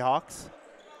for the Bayhawks.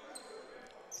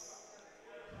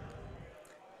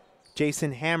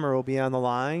 Jason Hammer will be on the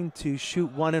line to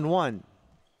shoot 1 and 1.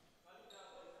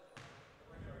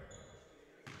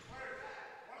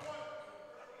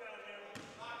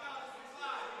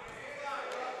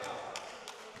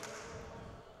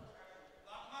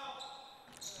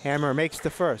 Hammer makes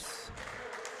the first.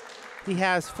 He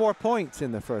has 4 points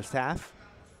in the first half.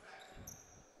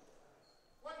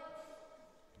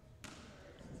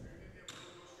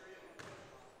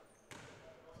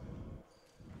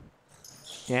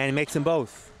 And he makes them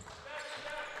both.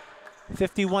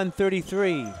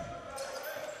 51-33.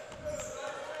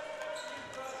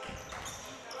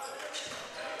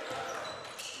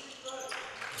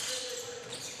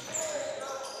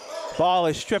 Ball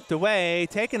is stripped away,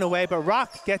 taken away, but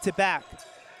Rock gets it back.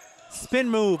 Spin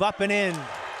move up and in.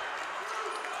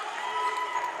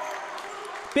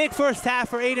 Big first half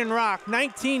for Aiden Rock,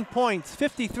 19 points,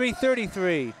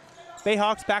 53-33.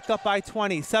 Bayhawks back up by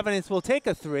 20. Sevenins will take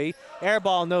a three. Air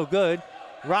ball no good.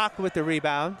 Rock with the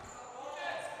rebound.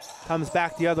 Comes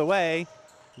back the other way.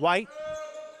 White,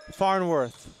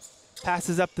 Farnworth.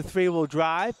 Passes up the three, will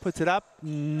drive, puts it up,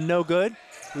 no good.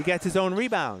 He gets his own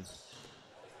rebound.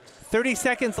 30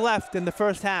 seconds left in the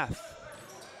first half.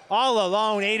 All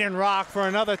alone, Aiden Rock for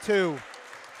another two.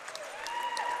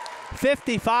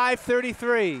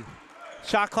 55-33.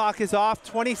 Shot clock is off,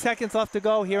 20 seconds left to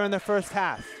go here in the first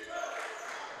half.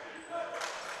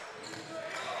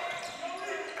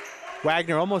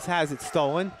 Wagner almost has it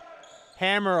stolen.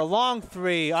 Hammer, a long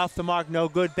three, off the mark, no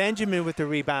good. Benjamin with the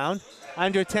rebound.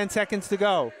 Under 10 seconds to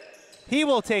go. He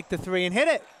will take the three and hit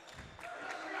it.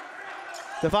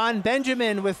 Devon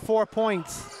Benjamin with 4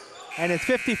 points. And it's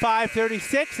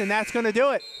 55-36, and that's going to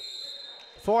do it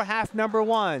for half number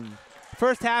one.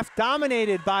 First half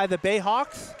dominated by the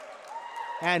Bayhawks.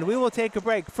 And we will take a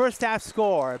break. First half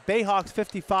score, Bayhawks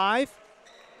 55.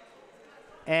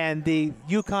 And the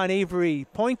UConn Avery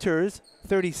Pointers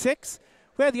 36.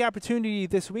 We had the opportunity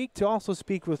this week to also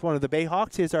speak with one of the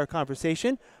Bayhawks. Here's our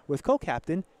conversation with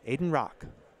co-captain Aiden Rock.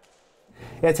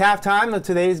 It's halftime of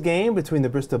today's game between the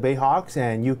Bristol Bayhawks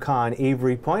and UConn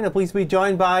Avery Point. I'm pleased to be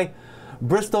joined by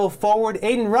Bristol forward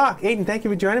Aiden Rock. Aiden, thank you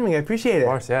for joining me. I appreciate it. Of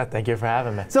course, yeah. Thank you for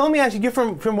having me. So let me ask you, you're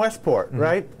from Westport,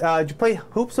 right? Did you play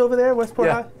hoops over there, Westport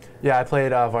High? Yeah, I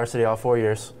played varsity all 4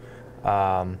 years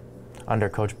under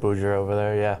Coach Bouger over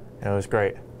there, yeah. And it was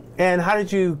great. And how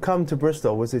did you come to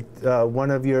Bristol? Was it one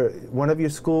of your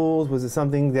schools? Was it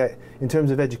something that, in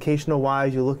terms of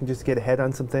educational-wise, you're looking just to get ahead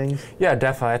on some things? Yeah,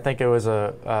 definitely. I think it was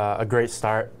a great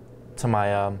start to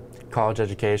my college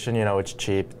education. You know, it's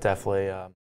cheap. Definitely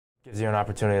gives you an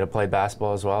opportunity to play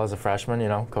basketball as well as a freshman. You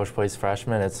know, Coach plays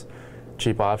freshman. It's a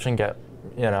cheap option.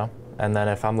 And then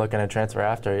if I'm looking to transfer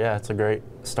after, yeah, it's a great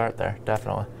start there,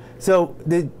 definitely. So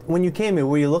when you came in,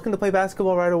 were you looking to play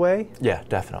basketball right away? Yeah,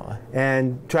 definitely.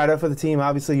 And tried out for the team.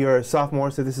 Obviously, you're a sophomore,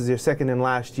 so this is your second and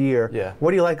last year. Yeah. What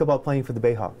do you like about playing for the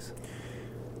Bayhawks?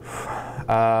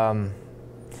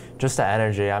 Just the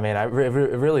energy. I mean, it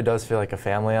really does feel like a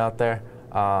family out there.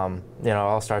 You know, it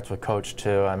all starts with Coach,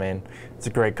 too. I mean, it's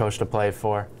a great coach to play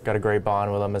for. Got a great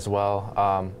bond with him as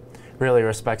well. Really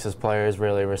respects his players,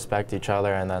 really respect each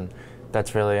other, and then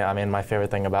that's really, I mean, my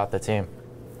favorite thing about the team.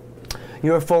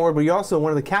 You're a forward, but you're also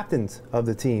one of the captains of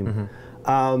the team.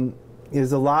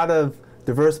 There's a lot of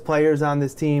diverse players on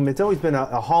this team. It's always been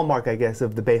a hallmark, I guess,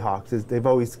 of the Bayhawks. They've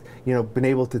always, been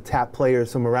able to tap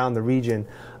players from around the region.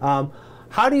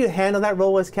 How do you handle that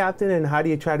role as captain, and how do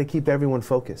you try to keep everyone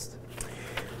focused?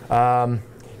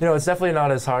 It's definitely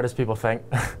not as hard as people think.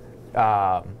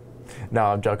 No,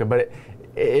 I'm joking, but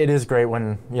it is great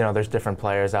when there's different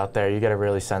players out there. You get a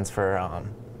really sense for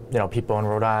people in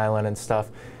Rhode Island and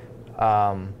stuff.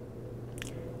 I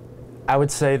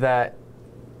would say that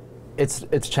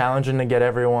it's challenging to get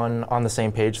everyone on the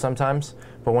same page sometimes,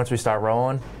 but once we start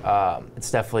rolling,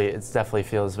 it definitely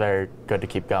feels very good to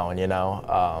keep going.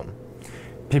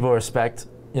 People respect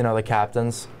the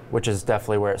captains, which is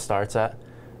definitely where it starts at.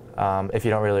 If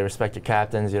you don't really respect your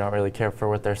captains, you don't really care for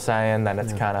what they're saying, then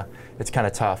it's kind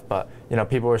of tough. But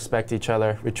people respect each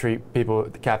other.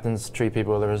 The captains treat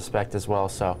people with respect as well.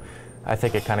 So I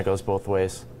think it kind of goes both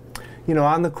ways.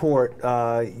 On the court,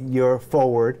 you're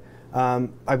forward.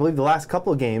 I believe the last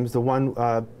couple of games, the one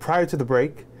prior to the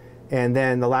break And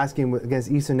then the last game against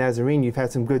Eastern Nazarene, you've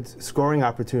had some good scoring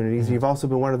opportunities. You've also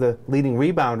been one of the leading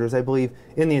rebounders, I believe,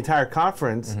 in the entire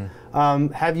conference. Do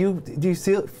you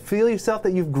feel yourself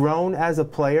that you've grown as a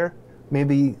player,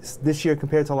 maybe this year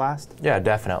compared to last? Yeah,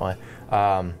 definitely.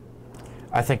 I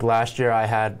think last year I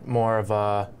had more of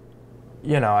a,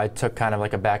 I took kind of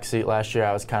like a back seat last year.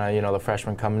 I was kind of, the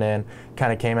freshman coming in,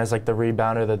 kind of came as like the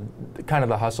rebounder, the kind of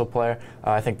the hustle player.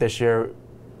 I think this year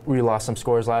we lost some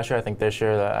scores last year. I think this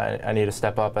year that I need to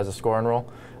step up as a scoring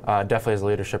role, definitely as a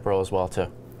leadership role as well too. All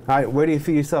right, where do you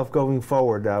see yourself going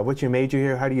forward? What's your major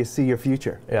here? How do you see your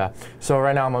future? Yeah, so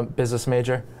right now I'm a business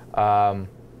major.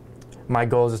 My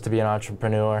goal is to be an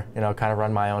entrepreneur, kind of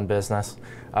run my own business.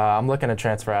 I'm looking to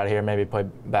transfer out of here, maybe play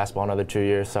basketball another 2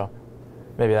 years, so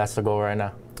maybe that's the goal right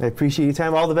now. I appreciate your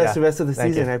time. All the best the rest of the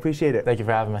season. I appreciate it. Thank you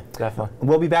for having me, definitely.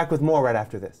 We'll be back with more right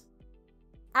after this.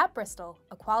 At Bristol,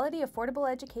 a quality, affordable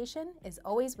education is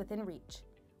always within reach.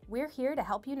 We're here to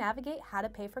help you navigate how to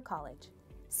pay for college.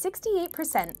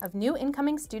 68% of new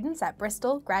incoming students at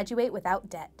Bristol graduate without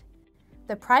debt.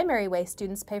 The primary way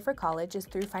students pay for college is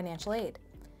through financial aid.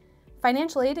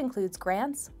 Financial aid includes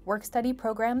grants, work-study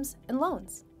programs, and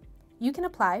loans. You can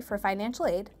apply for financial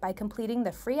aid by completing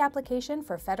the free application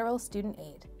for federal student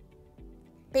aid.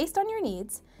 Based on your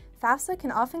needs, FAFSA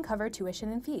can often cover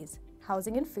tuition and fees,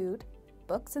 housing and food,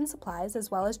 books and supplies, as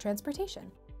well as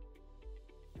transportation.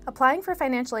 Applying for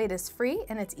financial aid is free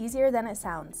and it's easier than it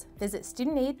sounds. Visit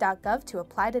studentaid.gov to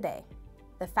apply today.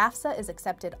 The FAFSA is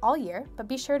accepted all year, but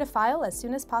be sure to file as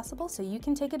soon as possible so you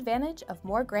can take advantage of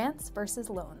more grants versus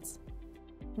loans.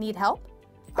 Need help?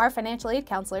 Our financial aid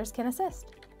counselors can assist.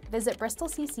 Visit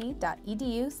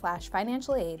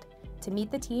bristolcc.edu/financial aid to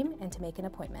meet the team and to make an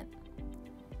appointment.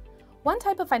 One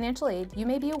type of financial aid you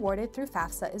may be awarded through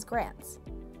FAFSA is grants.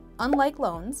 Unlike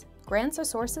loans, grants are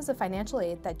sources of financial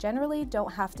aid that generally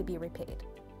don't have to be repaid.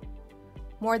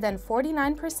 More than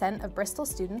 49% of Bristol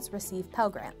students receive Pell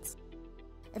Grants.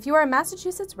 If you are a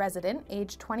Massachusetts resident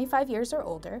aged 25 years or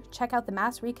older, check out the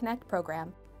Mass Reconnect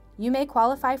program. You may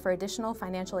qualify for additional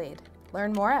financial aid.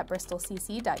 Learn more at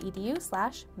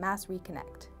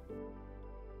bristolcc.edu/massreconnect.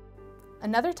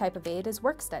 Another type of aid is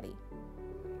work study.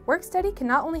 Work study can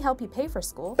not only help you pay for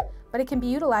school, but it can be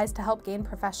utilized to help gain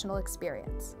professional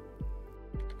experience.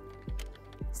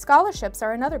 Scholarships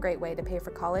are another great way to pay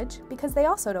for college because they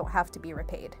also don't have to be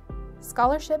repaid.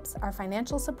 Scholarships are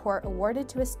financial support awarded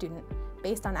to a student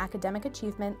based on academic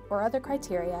achievement or other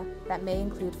criteria that may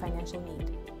include financial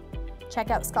need.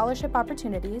 Check out scholarship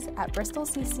opportunities at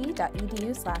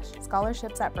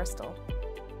bristolcc.edu/scholarships@bristol.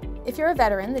 If you're a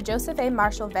veteran, the Joseph A.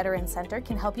 Marshall Veteran Center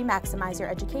can help you maximize your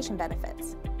education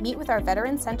benefits. Meet with our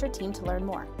Veteran Center team to learn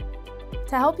more.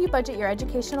 To help you budget your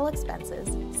educational expenses,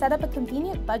 set up a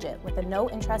convenient budget with a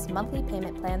no-interest monthly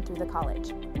payment plan through the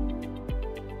college.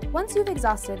 Once you've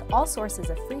exhausted all sources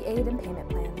of free aid and payment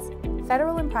plans,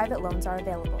 federal and private loans are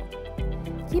available.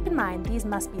 Keep in mind these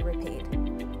must be repaid.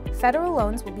 Federal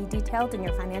loans will be detailed in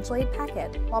your financial aid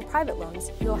packet, while private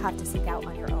loans you'll have to seek out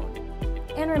on your own.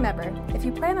 And remember, if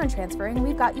you plan on transferring,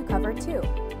 we've got you covered too.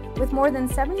 With more than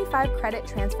 75 credit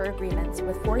transfer agreements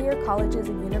with four-year colleges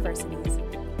and universities,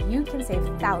 you can save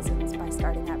thousands by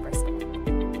starting at Bristol.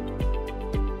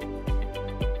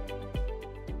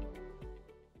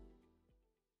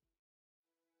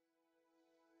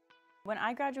 When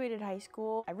I graduated high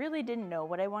school, I really didn't know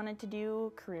what I wanted to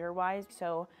do career-wise,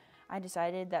 so I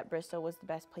decided that Bristol was the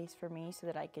best place for me so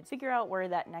that I could figure out where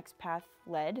that next path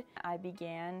led. I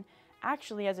began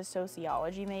actually as a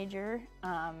sociology major,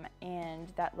 and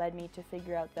that led me to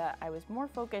figure out that I was more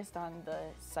focused on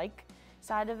the psych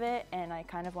side of it, and I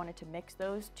kind of wanted to mix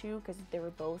those two because they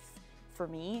were both for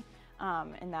me,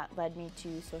 and that led me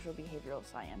to social behavioral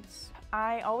science.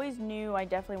 I always knew I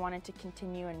definitely wanted to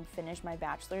continue and finish my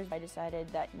bachelor's. I decided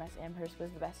that UMass Amherst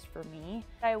was the best for me.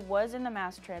 I was in the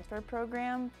mass transfer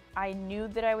program. I knew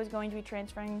that I was going to be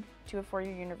transferring to a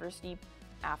four-year university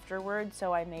afterwards,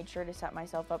 so I made sure to set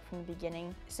myself up from the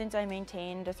beginning. Since I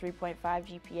maintained a 3.5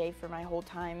 GPA for my whole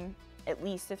time, at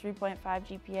least a 3.5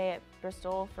 GPA at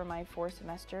Bristol for my 4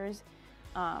 semesters,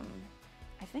 I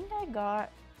think I got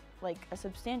like a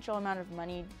substantial amount of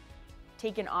money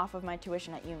taken off of my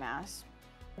tuition at UMass.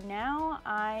 Now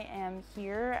I am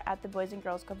here at the Boys and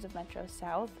Girls Clubs of Metro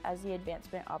South as the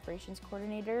Advancement Operations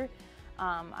Coordinator.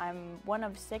 I'm one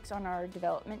of 6 on our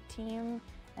development team,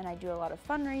 and I do a lot of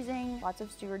fundraising, lots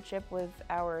of stewardship with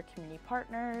our community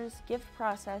partners, gift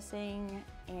processing,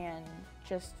 and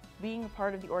just being a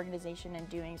part of the organization and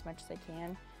doing as much as I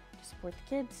can to support the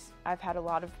kids. I've had a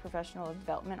lot of professional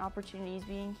development opportunities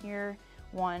being here,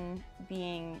 one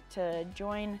being to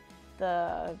join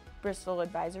the Bristol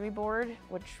Advisory Board,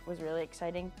 which was really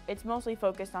exciting. It's mostly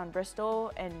focused on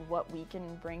Bristol and what we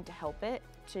can bring to help it.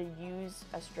 To use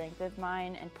a strength of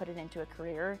mine and put it into a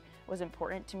career was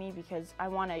important to me because I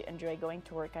want to enjoy going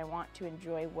to work. I want to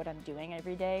enjoy what I'm doing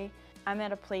every day. I'm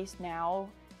at a place now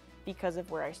because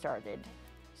of where I started,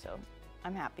 so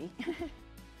I'm happy.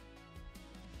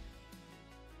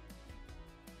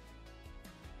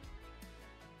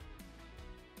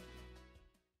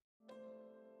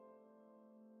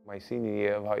 My senior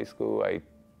year of high school, I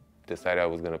decided I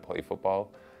was going to play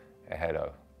football. I had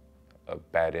a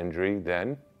bad injury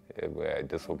then, where I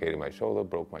dislocated my shoulder,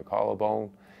 broke my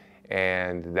collarbone,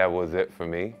 and that was it for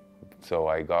me. So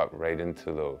I got right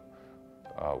into the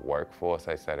workforce.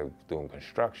 I started doing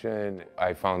construction.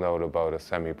 I found out about a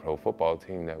semi-pro football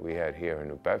team that we had here in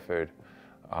New Bedford,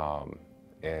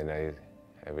 and I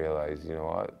realized, you know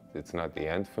what, it's not the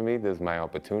end for me. There's my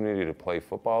opportunity to play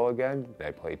football again.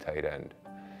 I play tight end.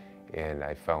 And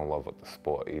I fell in love with the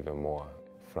sport even more.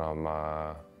 From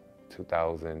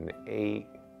 2008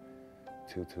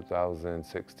 to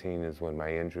 2016 is when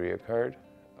my injury occurred.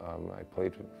 I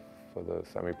played for the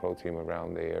semi-pro team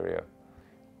around the area.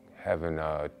 Having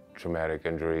a traumatic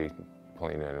injury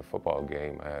playing in a football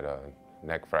game, I had a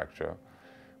neck fracture,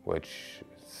 which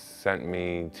sent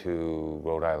me to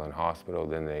Rhode Island Hospital.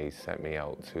 Then they sent me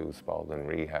out to Spalding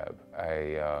Rehab.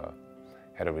 I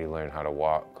had to relearn how to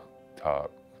walk,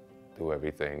 talk, do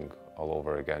everything all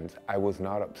over again. I was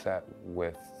not upset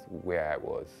with where I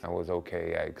was. I was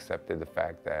okay. I accepted the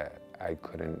fact that I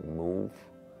couldn't move,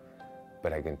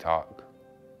 but I can talk.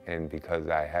 And because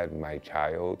I had my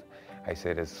child, I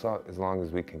said as long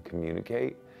as we can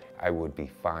communicate, I would be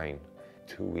fine.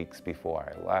 2 weeks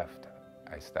before I left,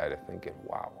 I started thinking,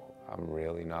 wow, I'm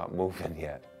really not moving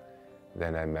yet.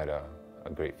 Then I met a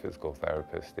great physical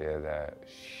therapist there that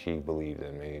she believed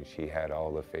in me. She had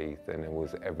all the faith, and it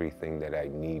was everything that I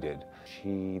needed.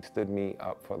 She stood me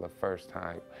up for the first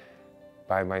time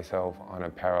by myself on a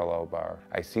parallel bar.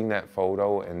 I seen that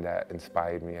photo and that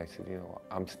inspired me. I said, you know,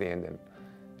 I'm standing,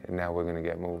 and now we're gonna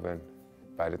get moving.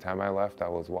 By the time I left, I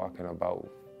was walking about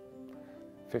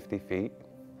 50 feet.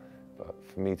 But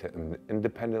for me to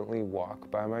independently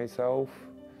walk by myself,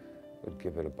 would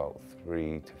give it about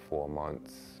 3 to 4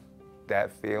 months.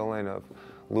 That feeling of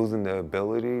losing the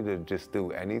ability to just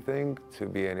do anything, to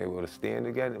being able to stand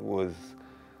again, it was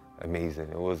amazing.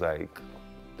 It was like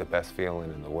the best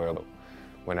feeling in the world.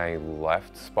 When I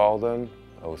left Spalding,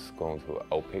 I was going to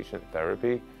outpatient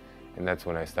therapy, and that's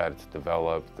when I started to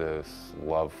develop this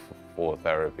love for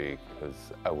therapy, because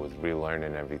I was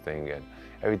relearning everything, and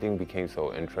everything became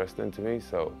so interesting to me.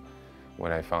 So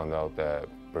when I found out that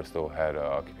Bristol had an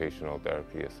occupational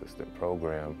therapy assistant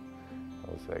program,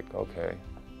 I was like, okay,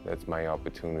 that's my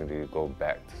opportunity to go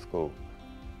back to school.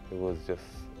 It was just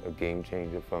a game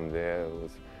changer from there. It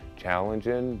was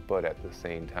challenging, but at the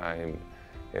same time,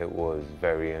 it was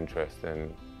very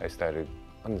interesting. I started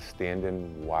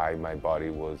understanding why my body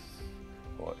was,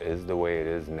 or is the way it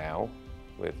is now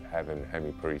with having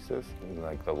hemiparesis.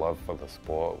 Like the love for the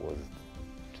sport was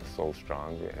just so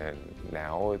strong, and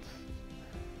now it's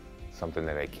something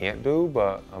that I can't do,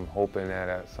 but I'm hoping that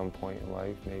at some point in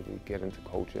life, maybe get into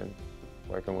coaching,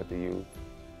 working with the youth.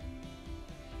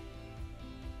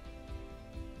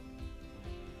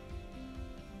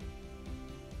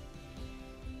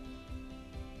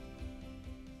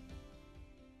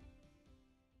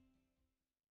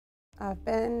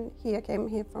 Came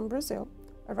here from Brazil,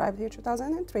 arrived here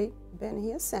 2003, been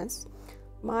here since.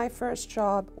 My first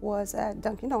job was at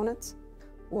Dunkin' Donuts,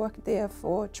 worked there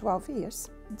for 12 years.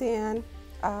 Then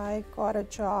I got a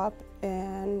job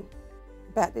in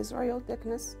Beth Israel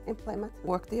Dickness in Plymouth,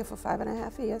 worked there for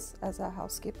 5.5 years as a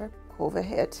housekeeper. COVID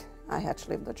hit, I had to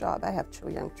leave the job. I have 2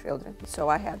 young children, so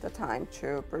I had the time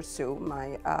to pursue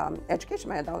my education,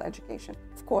 my adult education.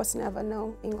 Of course, never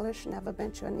know English, never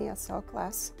been to an ESL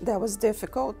class. That was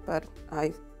difficult, but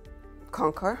I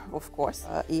conquer, of course.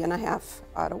 1.5 years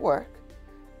out of work,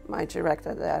 my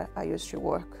director that I used to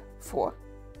work for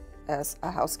as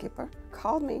a housekeeper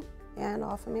called me and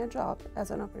offered me a job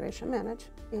as an operation manager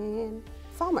in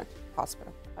Falmouth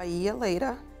Hospital. A year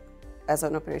later, as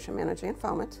an operation manager in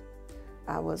Falmouth,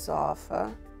 I was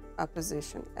offered a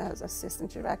position as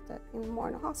assistant director in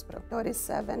Morna Hospital.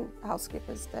 37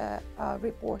 housekeepers that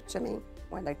report to me.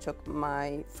 When I took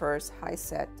my first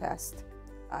HiSET test,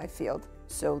 I failed.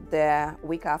 So the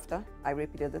week after, I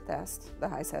repeated the test, the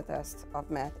HiSET test of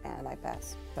math, and I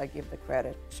passed. I give the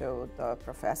credit to the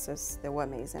professors. They were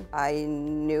amazing. I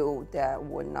knew that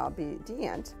would not be the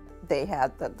end. They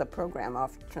had the program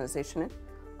of transitioning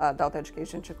adult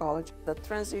education to college. The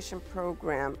transition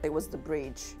program, it was the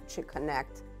bridge to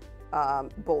connect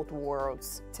both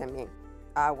worlds to me.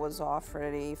 I was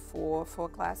offered four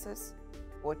classes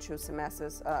or 2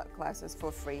 semesters classes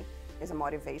for free. Is a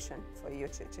motivation for you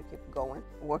to keep going.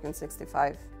 Working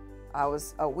 65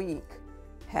 hours a week,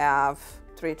 have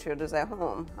 3 children at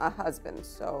home, a husband,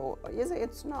 so easy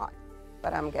it's not,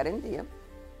 but I'm getting there.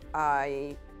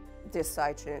 I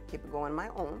decide to keep going my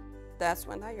own. That's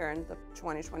when I earned the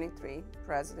 2023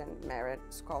 President Merit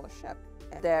Scholarship.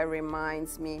 That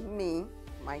reminds me,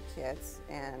 my kids,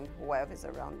 and whoever's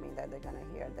around me that they're gonna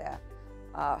hear that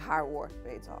hard work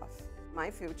pays off. My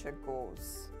future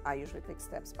goals, I usually take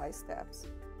steps by steps.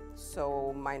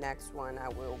 So my next one, I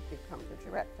will become the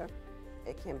director.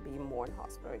 It can be more in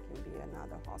hospital, it can be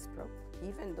another hospital.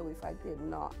 Even though if I did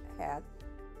not have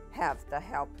the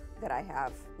help that I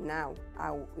have now,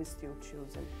 I will still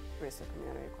choose Bristol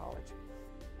Community College.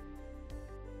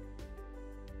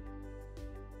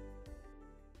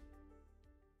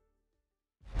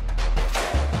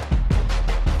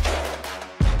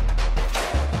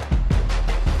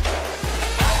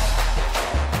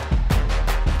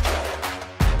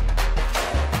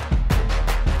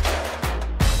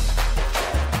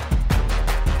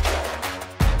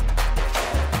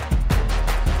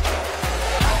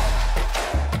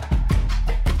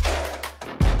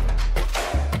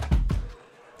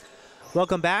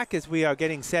 Welcome back as we are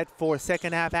getting set for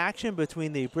second half action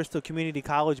between the Bristol Community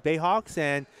College Bayhawks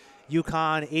and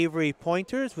UCONN Avery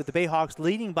Pointers, with the Bayhawks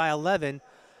leading by 11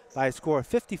 by a score of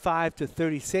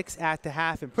 55-36 at the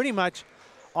half. And pretty much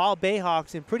all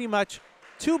Bayhawks and pretty much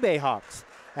 2 Bayhawks,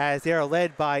 as they are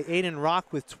led by Aiden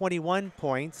Rock with 21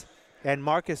 points and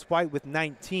Marcus White with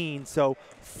 19. So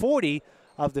 40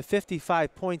 of the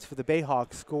 55 points for the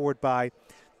Bayhawks scored by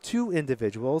 2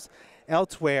 individuals.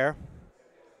 Elsewhere,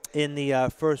 in the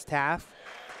first half,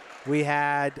 we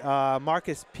had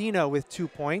Marcus Pina with 2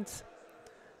 points,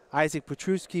 Isaac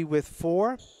Petruski with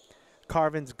 4,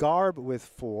 Carvin's Garb with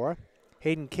 4,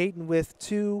 Hayden Caton with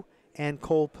 2, and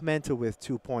Cole Pimenta with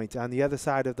 2 points. On the other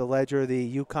side of the ledger,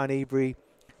 the UConn Avery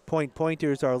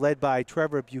pointers are led by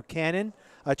Trevor Buchanan.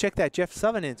 Check that, Jeff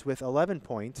Suvenance with 11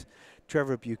 points,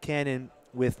 Trevor Buchanan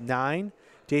with 9,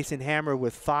 Jason Hammer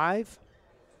with 5.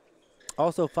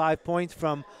 Also 5 points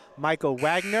from Michael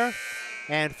Wagner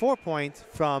and 4 points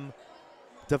from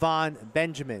Devon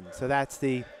Benjamin. So that's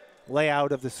the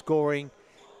layout of the scoring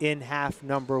in half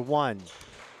number 1.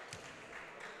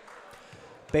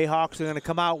 Bayhawks are going to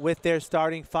come out with their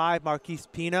starting 5. Marquise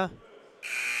Pina,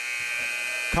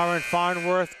 Curran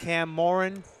Farnworth, Cam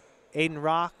Morin, Aiden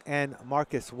Rock, and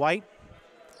Marcus White.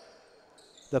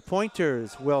 The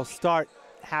Pointers will start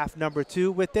half number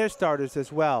 2 with their starters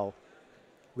as well,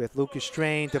 with Lucas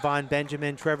Strain, Devon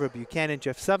Benjamin, Trevor Buchanan,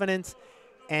 Jeff Suvenance,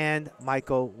 and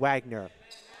Michael Wagner.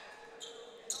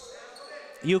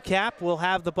 UCAP will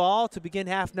have the ball to begin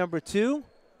half number 2.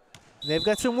 They've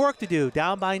got some work to do,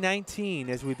 down by 19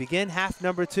 as we begin half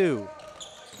number 2.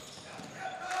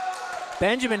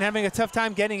 Benjamin having a tough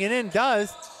time getting it in,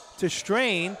 does to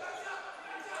Strain.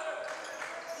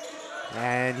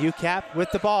 And UCAP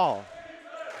with the ball.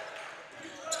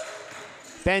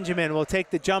 Benjamin will take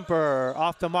the jumper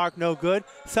off the mark, no good.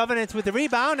 Suvenance with the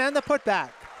rebound and the putback.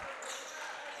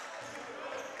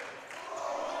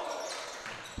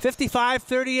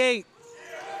 55-38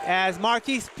 as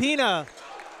Marquise Pina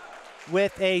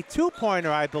with a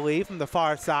 2-pointer, I believe, from the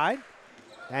far side.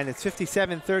 And it's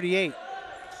 57-38.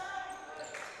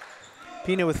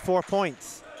 Pina with 4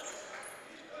 points.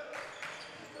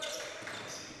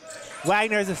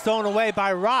 Wagner is stolen away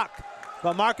by Rock,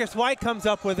 but Marcus White comes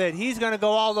up with it. He's going to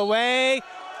go all the way.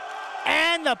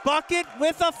 And the bucket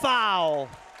with a foul.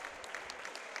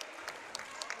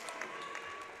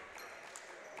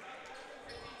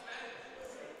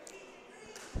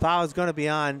 Foul is going to be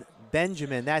on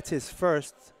Benjamin. That's his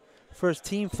first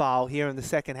team foul here in the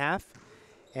second half.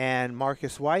 And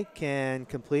Marcus White can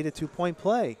complete a 2-point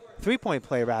play, 3-point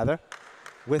play rather,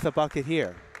 with a bucket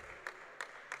here.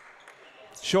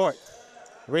 Short.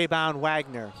 Rebound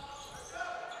Wagner.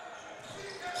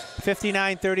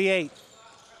 59-38.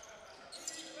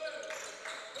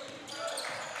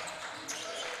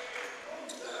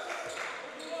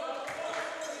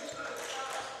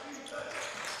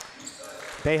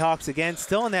 Bayhawks again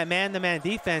still in that man-to-man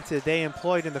defense that they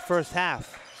employed in the first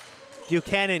half.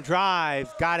 Buchanan drives,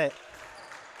 got it.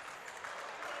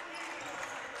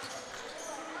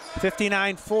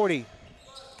 59-40.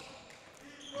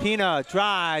 Pina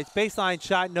drives, baseline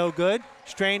shot, no good.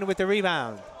 Strain with the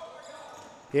rebound.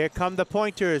 Here come the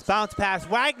Pointers. Bounce pass,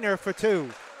 Wagner for 2.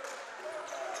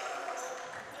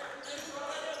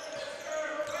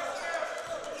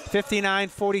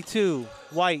 $59-42.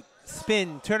 White,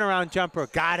 spin, turnaround jumper,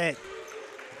 got it.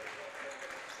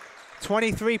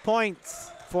 23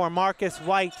 points for Marcus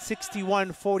White,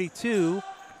 61-42.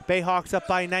 Bayhawks up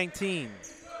by 19.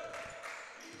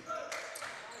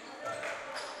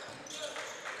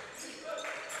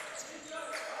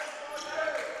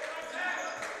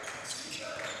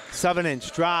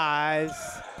 Seven-inch drives,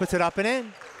 puts it up and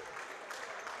in.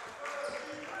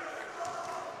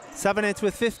 Seven-inch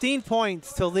with 15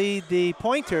 points to lead the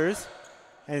Pointers,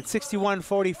 and it's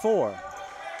 61-44.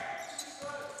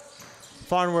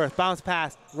 Farnworth, bounce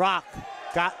pass, Rock,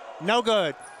 got no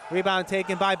good. Rebound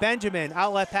taken by Benjamin,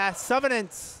 outlet pass,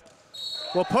 Seven-inch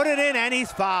will put it in, and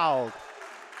he's fouled.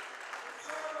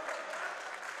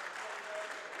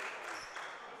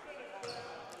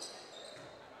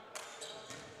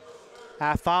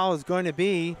 Half foul is going to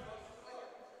be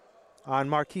on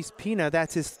Marquise Pina.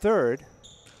 That's his third.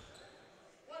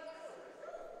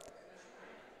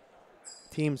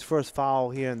 Team's first foul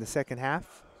here in the second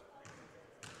half.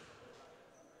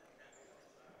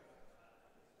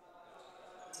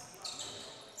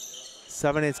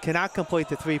 Seven-inch cannot complete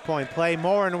the three-point play.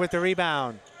 Morin with the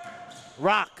rebound.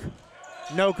 Rock,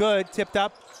 no good, tipped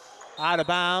up, out of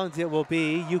bounds. It will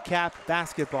be UCAP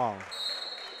basketball.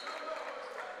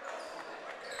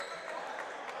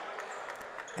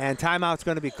 And timeout's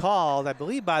going to be called, I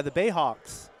believe, by the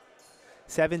Bayhawks.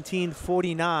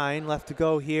 17:49 left to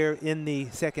go here in the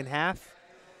second half.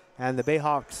 And the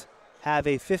Bayhawks have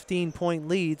a 15-point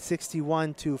lead,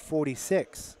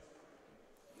 61-46.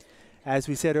 As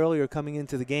we said earlier, coming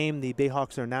into the game, the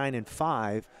Bayhawks are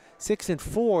 9-5,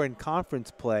 6-4 in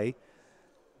conference play.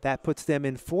 That puts them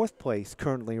in fourth place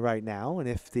currently right now. And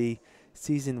if the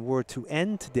season were to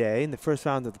end today in the first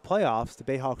round of the playoffs, the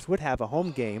Bayhawks would have a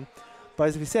home game. But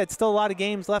as we said, still a lot of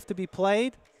games left to be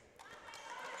played.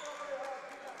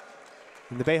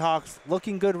 And the Bayhawks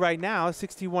looking good right now,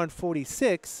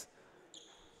 61-46.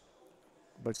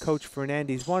 But Coach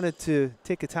Fernandez wanted to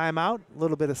take a timeout. A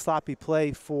little bit of sloppy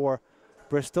play for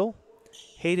Bristol.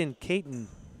 Hayden Caton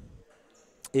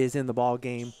is in the ball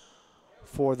game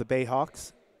for the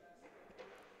Bayhawks.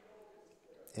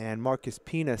 And Marcus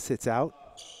Pina sits out.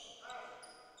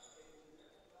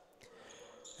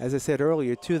 As I said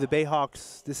earlier, too, the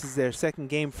Bayhawks, this is their second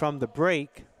game from the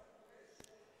break.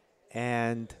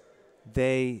 And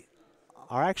they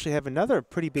are actually have another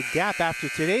pretty big gap after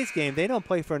today's game. They don't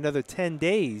play for another 10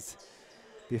 days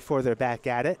before they're back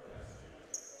at it.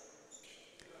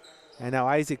 And now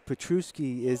Isaac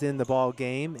Petruski is in the ball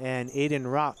game, and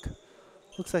Aiden Rock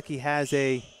looks like he has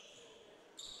a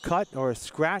cut or a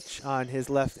scratch on his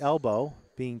left elbow,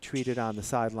 being treated on the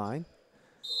sideline.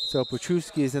 So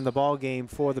Petruski is in the ball game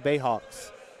for the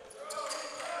Bayhawks.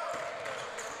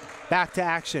 Back to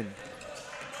action.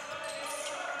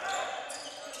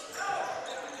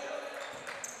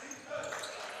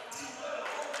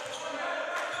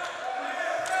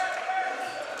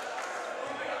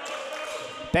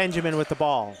 Benjamin with the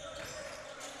ball.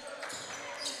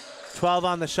 12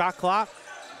 on the shot clock.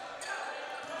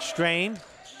 Strain.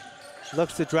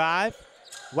 Looks to drive.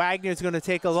 Wagner's going to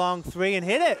take a long three and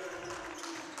hit it.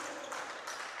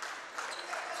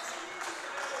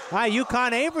 All right,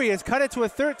 UConn Avery has cut it to a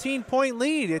 13-point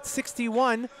lead. It's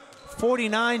 61-49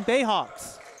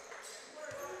 Bayhawks.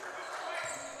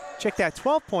 Check that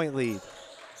 12-point lead.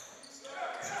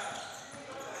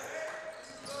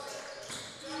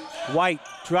 White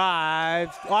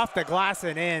drives off the glass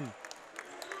and in.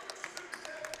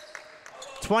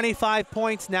 25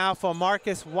 points now for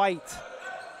Marcus White,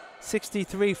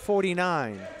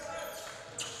 63-49.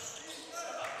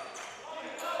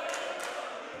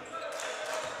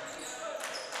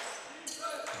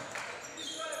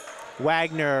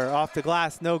 Wagner off the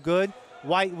glass, no good.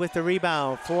 White with the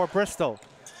rebound for Bristol.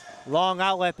 Long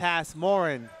outlet pass,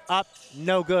 Morin up,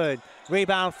 no good.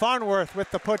 Rebound, Farnworth with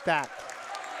the putback.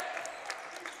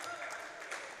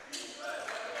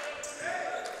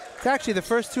 It's actually the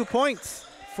first 2 points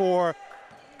for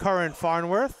Curran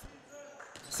Farnworth.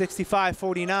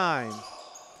 65-49.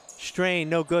 Strain,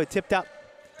 no good, tipped up.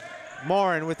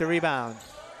 Morin with the rebound.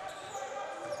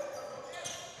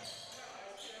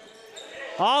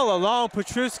 All alone,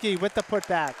 Petruski with the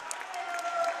putback.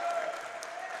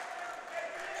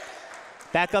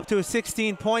 Back up to a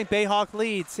 16-point Bayhawk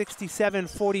lead,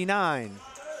 67-49.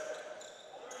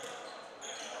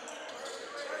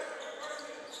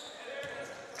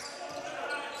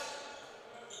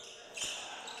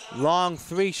 Long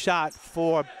three shot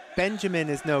for Benjamin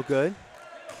is no good.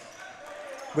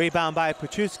 Rebound by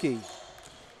Petruski.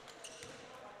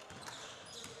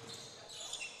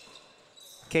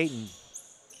 Caton.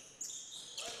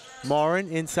 Morin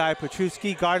inside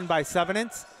Petruski, guarded by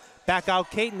Sevenance. Back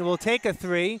out, Caton will take a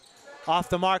three. Off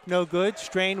the mark, no good.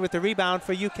 Strain with the rebound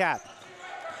for UCAP.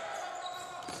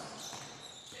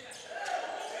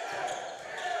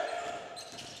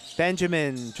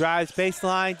 Benjamin drives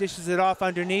baseline, dishes it off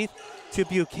underneath to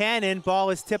Buchanan. Ball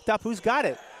is tipped up. Who's got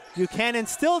it? Buchanan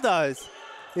still does.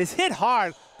 Is hit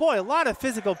hard. Boy, a lot of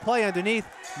physical play underneath.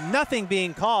 Nothing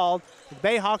being called. The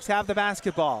Bayhawks have the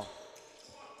basketball.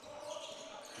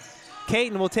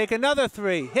 Caton will take another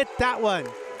three. Hit that one.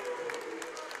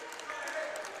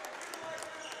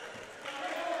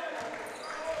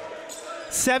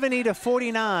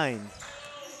 (70-49).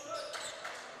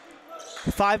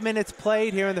 5 minutes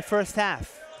played here in the first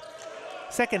half.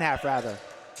 Second half, rather.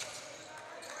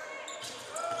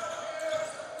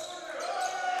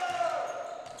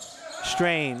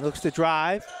 Strain looks to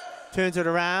drive, turns it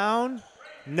around,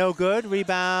 no good.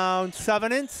 Rebound,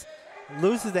 Suvenance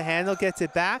loses the handle, gets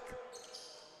it back.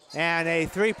 And a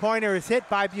three-pointer is hit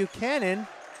by Buchanan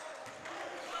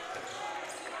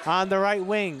on the right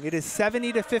wing. It is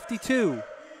 70-52.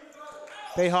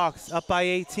 Bayhawks up by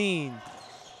 18.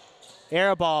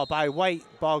 Air ball by White.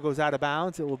 Ball goes out of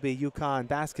bounds. It will be UConn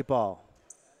basketball.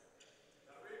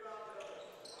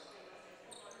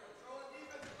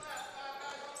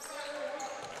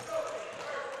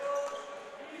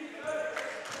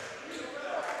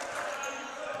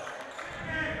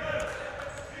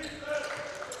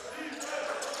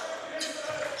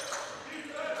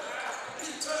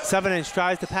 Suvenance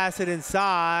tries to pass it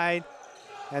inside,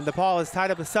 and the ball is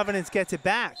tied up, but Suvenance gets it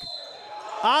back.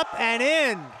 Up and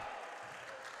in.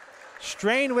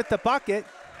 Strain with the bucket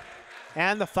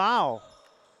and the foul.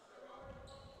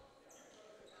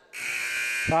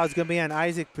 Foul's going to be on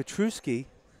Isaac Petruski.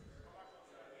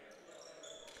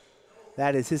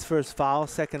 That is his first foul,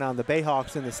 second on the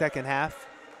Bayhawks in the second half.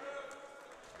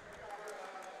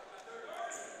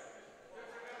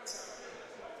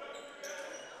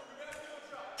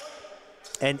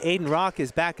 And Aiden Rock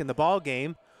is back in the ball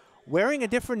game, wearing a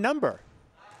different number.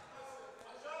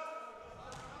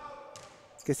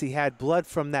 Guess he had blood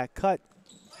from that cut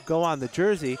go on the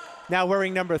jersey. Now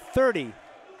wearing number 30.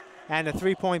 And a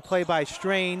three-point play by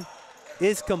Strain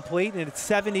is complete, and it's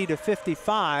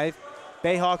 70-55.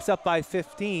 Bayhawks up by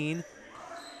 15.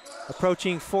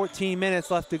 Approaching 14 minutes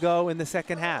left to go in the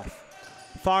second half.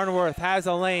 Farnworth has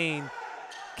a lane.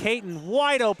 Caton,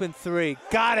 wide open three.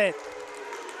 Got it.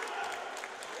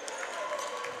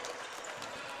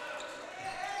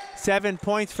 Seven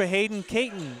points for Hayden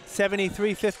Caton,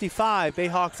 73-55.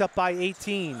 Bayhawks up by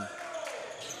 18.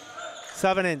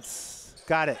 Suvenance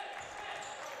got it.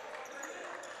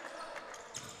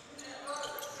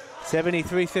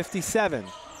 73-57.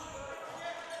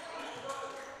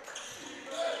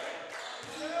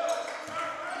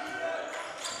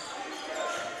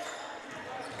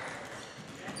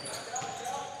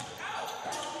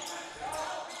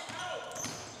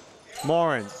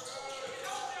 Morin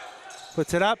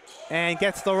puts it up and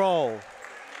gets the roll.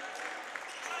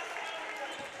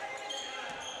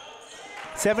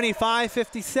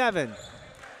 75-57.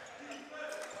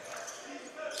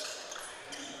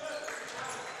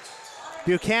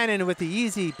 Buchanan with the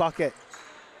easy bucket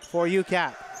for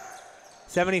UCAP.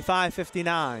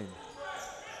 75-59.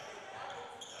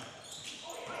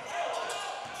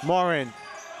 Morin,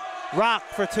 Rock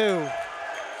for two.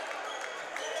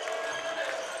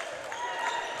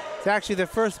 It's actually the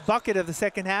first bucket of the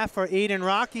second half for Aiden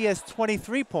Rock. He has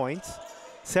 23 points,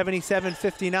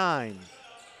 77-59.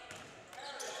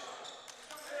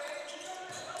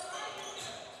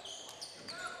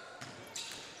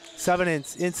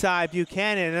 Suvenance inside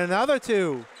Buchanan, another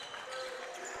two.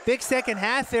 Big second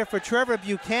half there for Trevor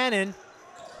Buchanan.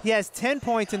 He has 10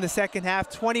 points in the second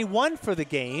half, 21 for the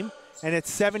game, and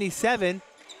it's 77-61.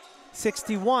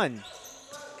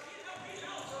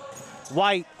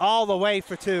 White all the way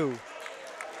for two.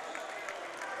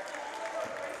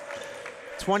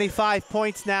 25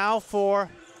 points now for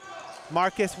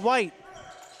Marcus White.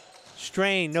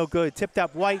 Strain, no good. Tipped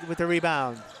up White with the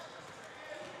rebound.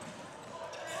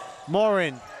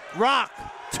 Morin, Rock,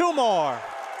 two more.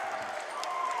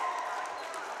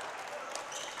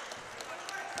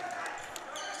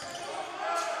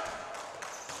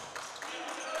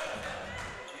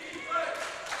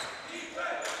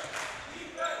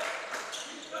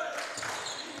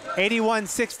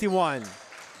 (81-61).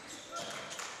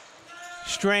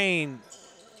 Strain.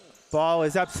 Ball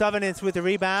is up. Suvenance with the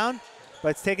rebound, but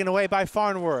it's taken away by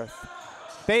Farnworth.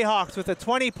 Bayhawks with a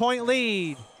 20-point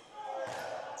lead.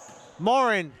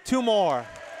 Morin, two more.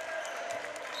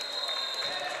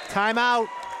 Timeout.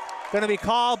 Going to be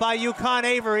called by UConn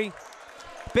Avery.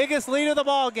 Biggest lead of the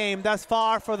ball game thus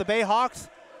far for the Bayhawks.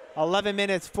 11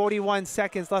 minutes, 41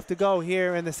 seconds left to go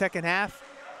here in the second half.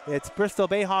 It's Bristol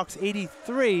Bayhawks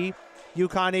 83,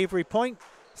 UConn Avery Point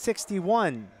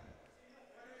 61.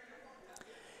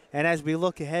 And as we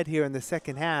look ahead here in the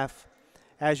second half,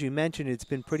 as you mentioned, it's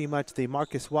been pretty much the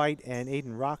Marcus White and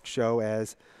Aiden Rock show,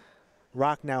 as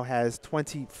Rock now has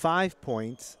 25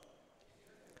 points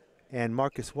and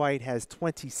Marcus White has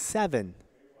 27.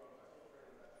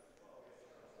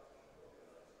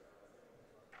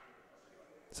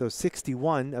 So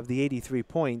 61 of the 83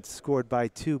 points scored by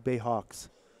two Bayhawks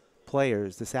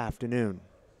players this afternoon.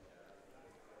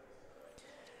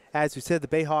 As we said, the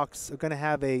Bayhawks are going to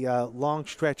have a long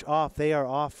stretch off. They are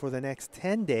off for the next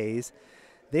 10 days.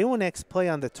 They will next play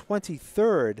on the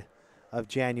 23rd of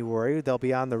January. They'll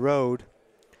be on the road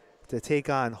to take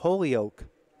on Holyoke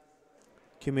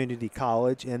Community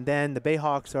College. And then the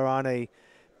Bayhawks are on a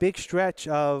big stretch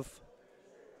of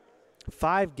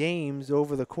 5 games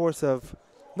over the course of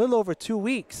a little over 2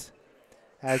 weeks,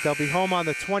 as they'll be home on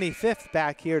the 25th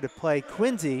back here to play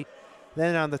Quincy.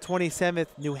 Then on the 27th,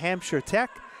 New Hampshire Tech.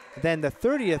 Then the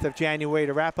 30th of January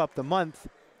to wrap up the month,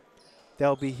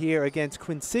 they'll be here against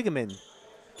Quinsigamond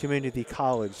Community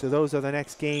College. So those are the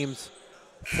next games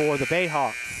for the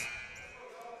Bayhawks.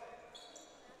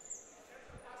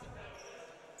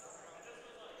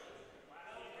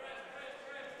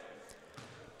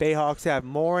 Bayhawks have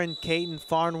Morin, Caton,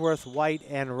 Farnworth, White,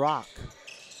 and Rock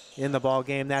in the ball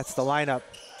game. That's the lineup.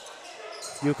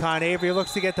 UConn Avery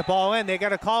looks to get the ball in. They got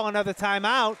to call another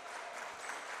timeout,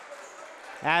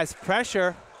 as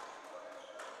pressure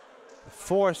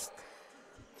forced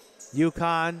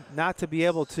UConn not to be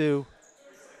able to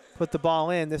put the ball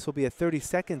in. This will be a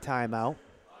 30-second timeout.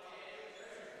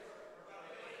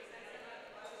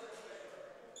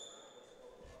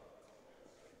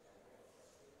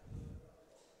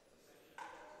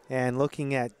 And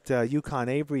looking at UConn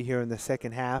Avery here in the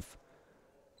second half,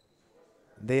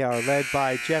 they are led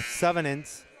by Jeff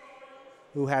Suvenance,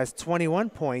 who has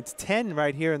 21 points, 10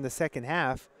 right here in the second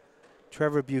half.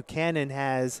 Trevor Buchanan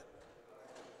has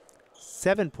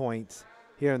 7 points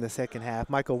here in the second half.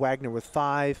 Michael Wagner with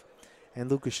 5, and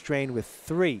Lucas Strain with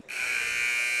 3.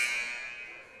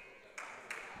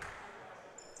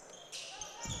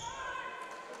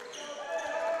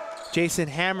 Jason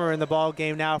Hammer in the ball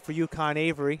game now for UConn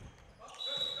Avery,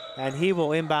 and he will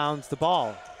inbounds the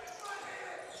ball.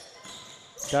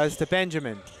 Does to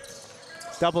Benjamin.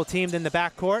 Double teamed in the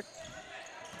backcourt.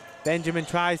 Benjamin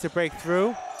tries to break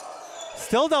through.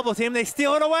 Still double teamed, they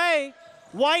steal it away.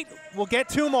 White will get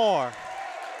 2 more.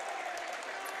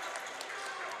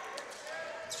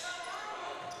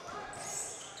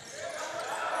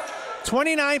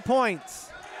 "29 points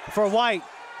for White.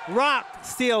 Rock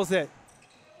steals it.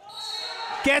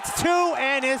 Gets 2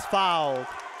 and is fouled.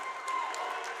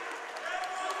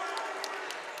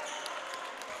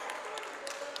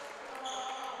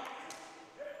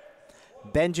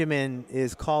 Benjamin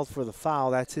is called for the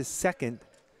foul. That's his second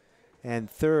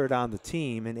and third on the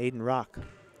team, and Aiden Rock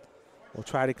will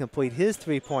try to complete his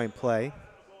 3-point play.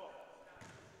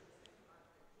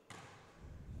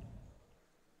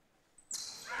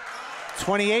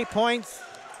 "28 points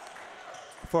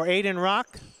for Aiden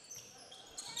Rock.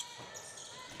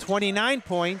 29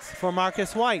 points for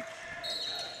Marcus White.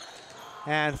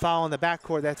 And foul in the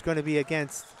backcourt, that's going to be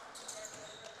against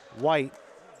White.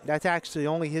 That's actually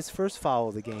only his first foul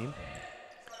of the game.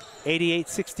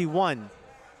 88-61.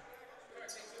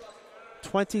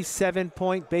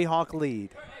 27-point Bayhawk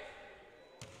lead.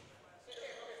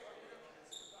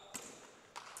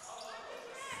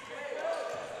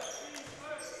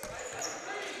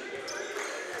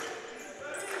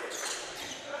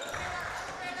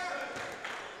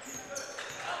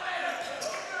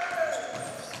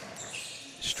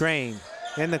 Strain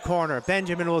in the corner.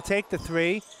 Benjamin will take the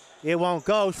 3. It won't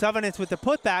go. Suvenance with the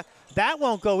putback. That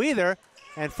won't go either.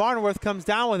 And Farnworth comes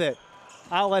down with it.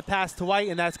 Outlet pass to White,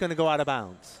 and that's going to go out of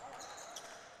bounds.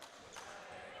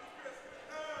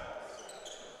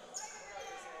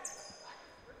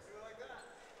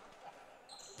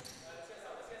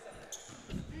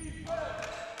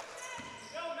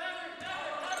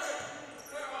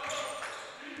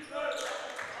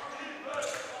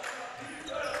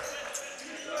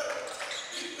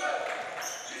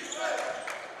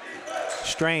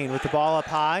 Strain with the ball up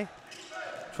high.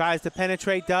 Tries to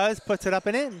penetrate, does, puts it up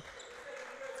and in.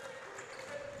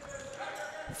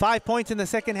 5 points in the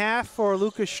second half for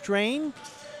Lucas Strain,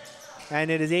 and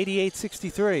it is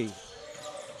 88-63.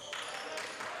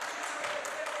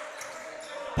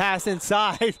 Pass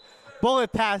inside.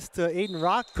 Bullet pass to Aiden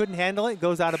Rock, couldn't handle it,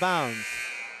 goes out of bounds.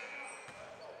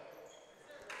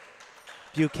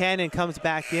 Buchanan comes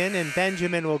back in, and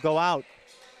Benjamin will go out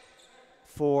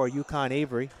for UConn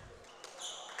Avery.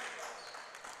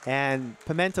 And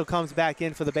Pimento comes back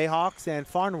in for the Bayhawks, and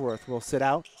Farnworth will sit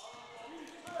out.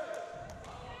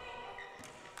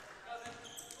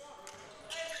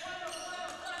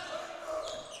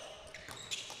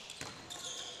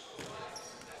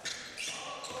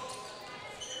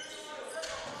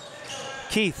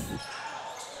 Keith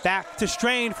back to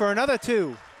Strain for another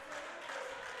two.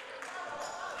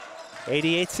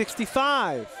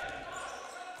 88-65.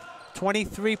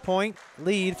 23-point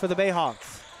lead for the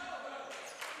Bayhawks.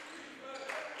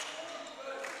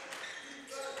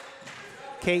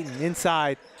 Caton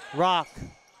inside, Rock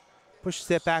pushes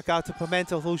it back out to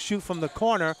Pimento, who'll shoot from the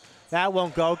corner. That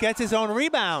won't go, gets his own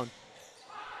rebound.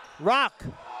 Rock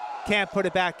can't put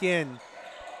it back in.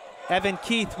 Evan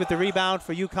Keith with the rebound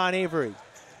for UConn Avery.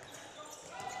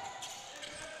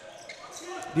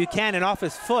 Buchanan off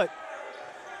his foot,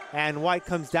 and White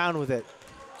comes down with it.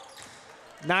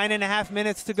 9.5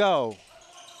 minutes to go.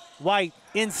 White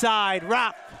inside,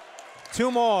 Rock, two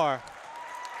more.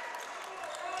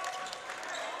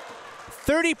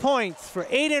 30 points for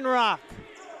Aiden Rock,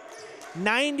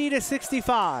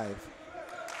 90-65.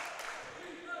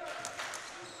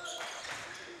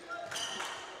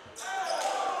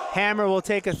 Hammer will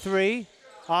take a three,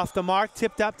 off the mark,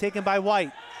 tipped up, taken by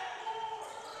White.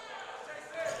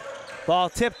 Ball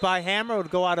tipped by Hammer, would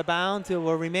go out of bounds, it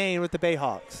will remain with the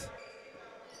Bayhawks.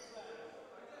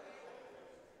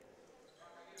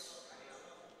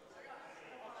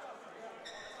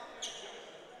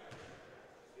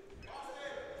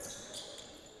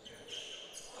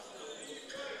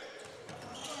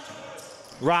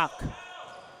 Rock,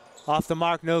 off the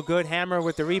mark, no good. Hammer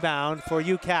with the rebound for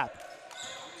UCAP.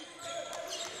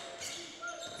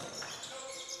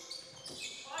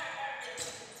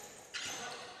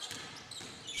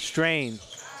 Strain,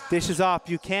 dishes off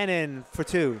Buchanan for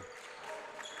two.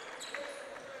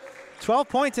 12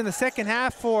 points in the second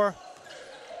half for,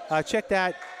 check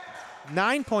that,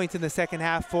 9 points in the second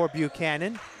half for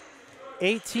Buchanan.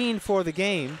 18 for the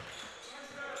game,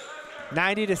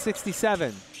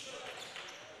 90-67.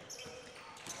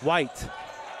 White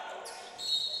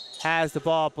has the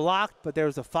ball blocked, but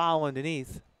there's a foul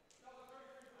underneath.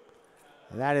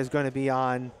 And that is going to be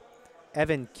on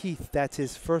Evan Keith. That's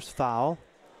his first foul.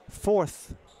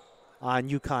 Fourth on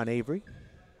UConn Avery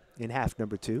in half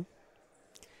number two.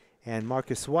 And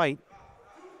Marcus White,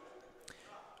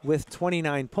 with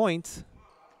 29 points,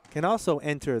 can also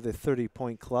enter the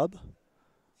 30-point club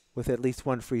with at least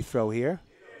one free throw here.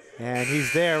 And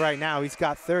he's there right now. He's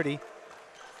got 30.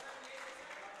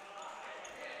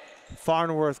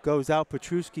 Farnworth goes out.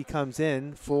 Petruski comes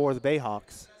in for the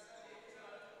Bayhawks.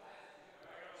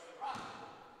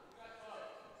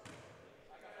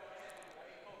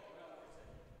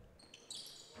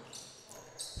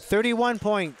 "31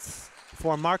 points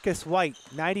for Marcus White,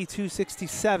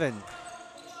 92-67.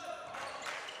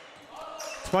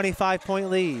 25-point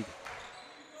lead.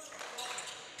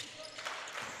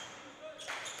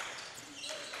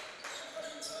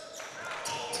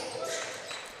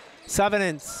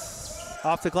 Suvenance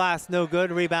off the glass, no good.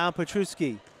 Rebound,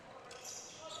 Petruski.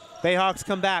 Bayhawks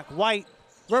come back. White,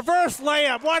 reverse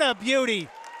layup, what a beauty.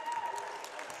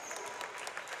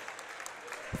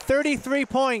 33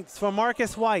 points for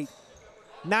Marcus White,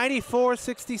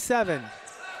 94-67.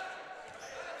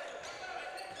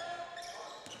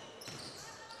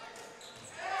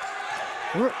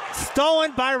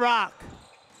 Stolen by Rock.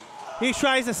 He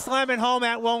tries to slam it home,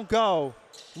 that won't go.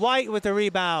 White with the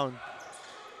rebound.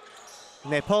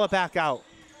 And they pull it back out.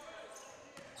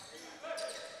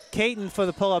 Caton for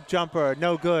the pull-up jumper,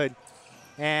 no good.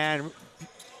 And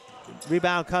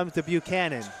rebound comes to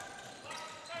Buchanan.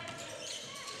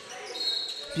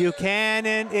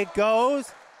 Buchanan, it goes,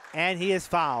 and he is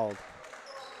fouled.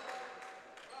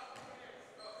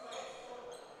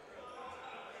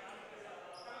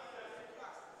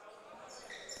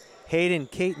 Hayden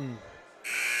Caton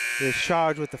is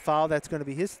charged with the foul. That's going to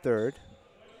be his third.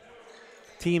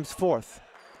 Team's fourth.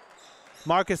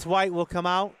 Marcus White will come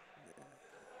out.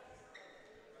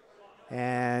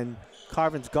 And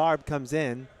Carvin's Garb comes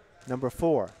in, number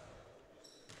 4.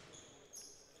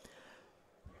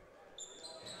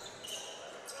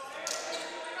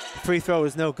 Free throw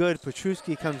is no good.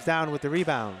 Petruski comes down with the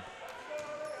rebound.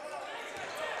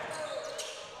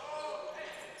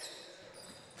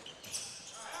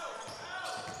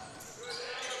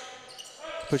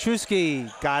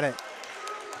 Petruski got it.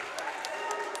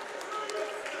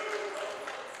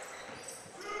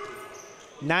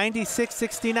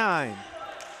 (96-69).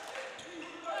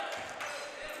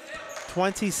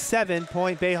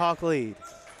 27-point Bayhawk lead.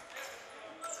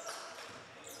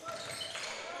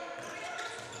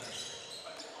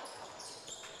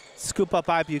 Scoop up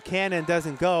by Buchanan,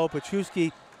 doesn't go.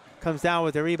 Petruski comes down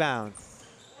with the rebound.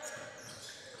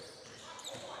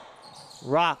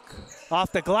 Rock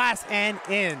off the glass and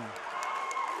in.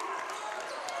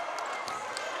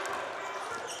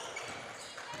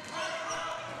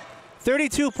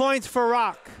 (32 points for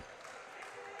Rock.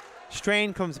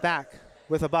 Strain comes back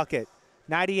with a bucket.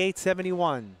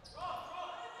 98-71.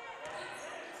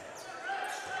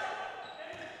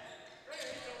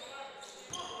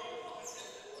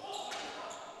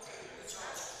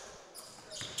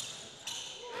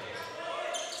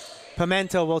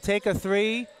 Pimento will take a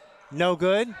three, no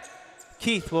good.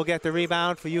 Keith will get the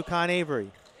rebound for UConn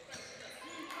Avery.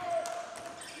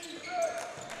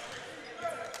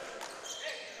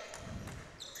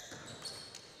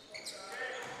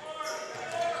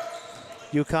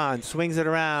 UConn swings it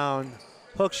around.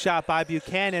 Hook shot by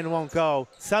Buchanan won't go.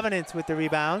 Suvenance with the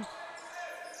rebound.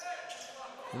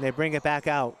 And they bring it back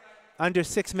out. Under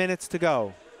 6 minutes to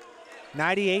go.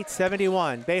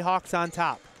 98-71, Bayhawks on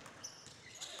top.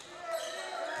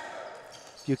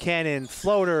 Buchanan,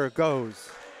 floater goes.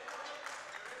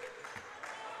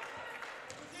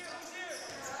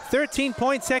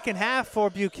 13-point second half for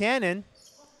Buchanan.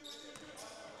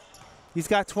 He's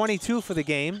got 22 for the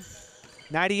game.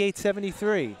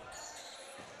 98-73.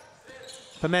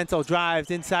 Pimento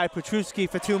drives inside Petruski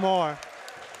for two more.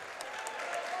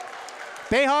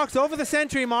 Bayhawks over the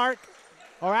century mark,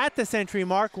 or at the century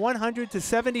mark,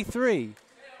 100-73.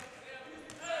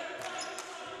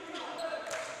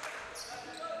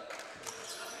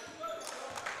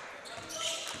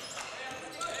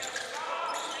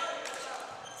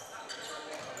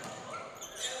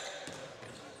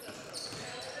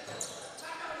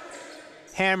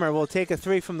 Hammer will take a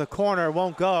three from the corner,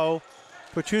 won't go.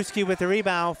 Petruski with the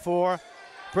rebound for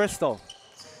Bristol.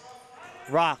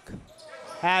 Rock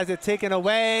has it taken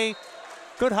away.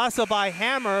 Good hustle by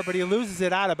Hammer, but he loses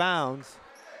it out of bounds.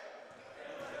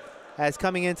 As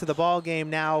coming into the ball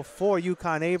game now for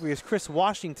UConn Avery is Chris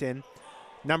Washington,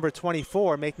 number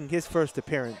 24, making his first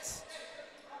appearance.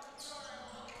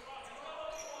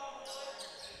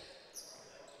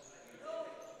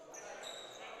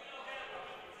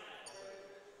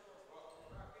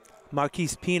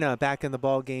 Marquise Pina back in the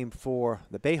ball game for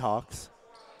the Bayhawks,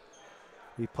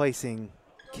 replacing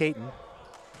Caton.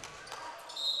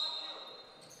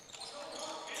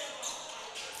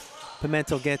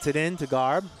 Pimento gets it in to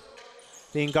Garb.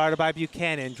 Being guarded by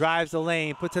Buchanan, drives the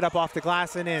lane, puts it up off the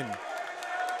glass and in.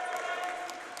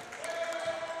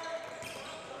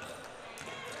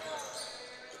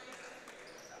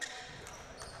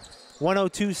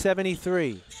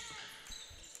 (102-73).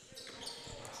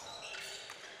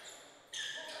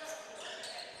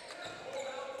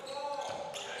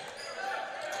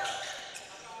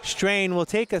 Strain will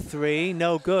take a three,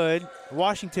 no good.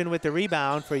 Washington with the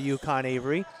rebound for UConn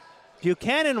Avery.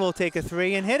 Buchanan will take a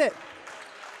three and hit it.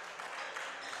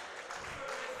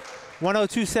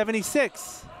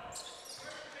 102-76.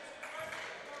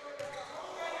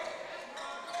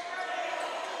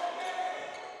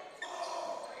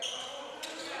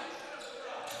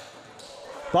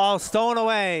 Ball stolen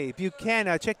away.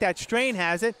 Buchanan, check that, Strain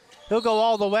has it. He'll go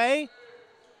all the way.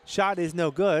 Shot is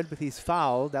no good, but he's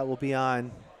fouled. That will be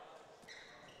on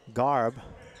Garb.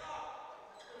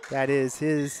 That is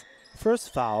his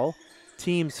first foul,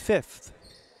 team's fifth.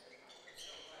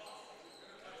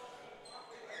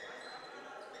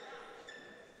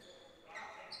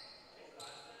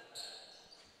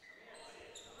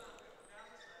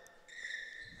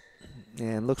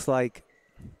 And looks like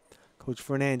Coach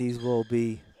Fernandez will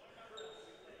be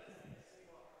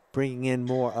bringing in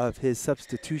more of his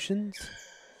substitutions.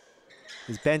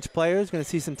 His bench players going to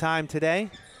see some time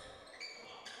today.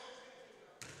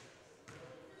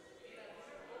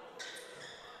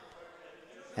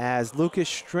 As Lucas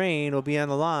Strain will be on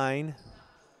the line.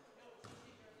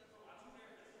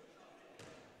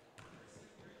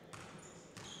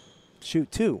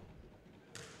 Shoot two.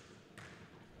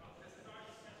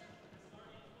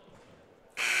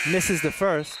 Misses the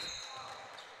first.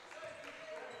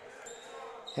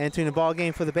 Entering the ball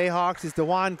game for the Bayhawks is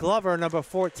DeJuan Glover, number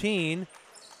 14.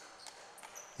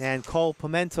 And Cole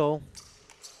Pimento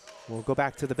will go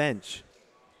back to the bench.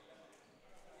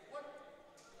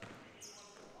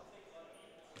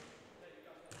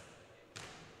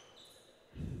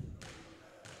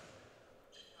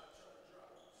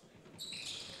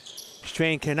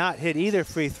 Strain cannot hit either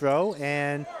free throw,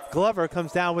 and Glover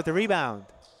comes down with the rebound.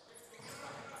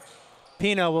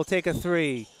 Pino will take a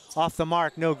three. Off the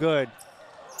mark, no good.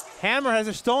 Hammer has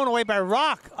it stolen away by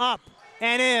Rock. Up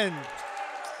and in.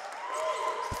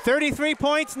 33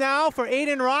 points now for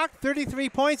Aiden Rock. 33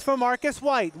 points for Marcus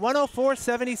White.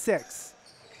 104-76.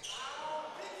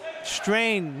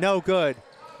 Strain, no good.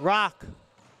 Rock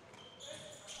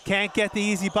can't get the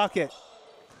easy bucket.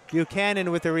 Buchanan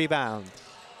with the rebound.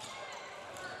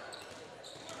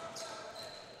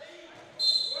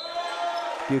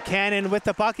 Buchanan with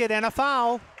the bucket and a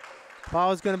foul.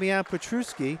 Foul is going to be on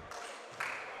Petruski.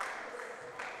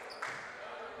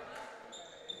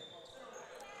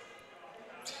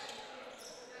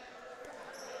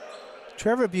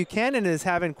 Trevor Buchanan is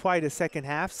having quite a second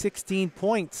half. 16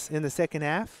 points in the second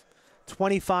half,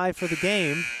 25 for the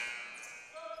game.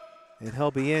 And he'll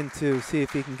be in to see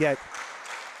if he can get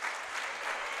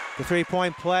the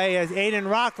three-point play as Aiden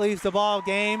Rock leaves the ball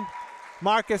game.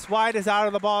 Marcus White is out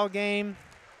of the ball game.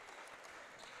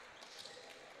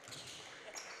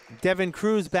 Devin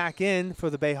Cruz back in for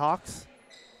the Bayhawks.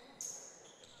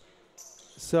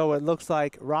 So it looks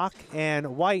like Rock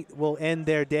and White will end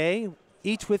their day,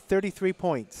 each with 33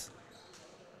 points.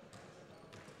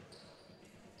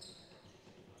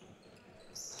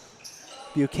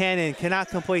 Buchanan cannot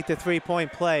complete the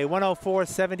three-point play,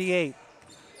 104-78.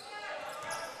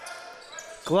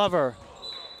 Glover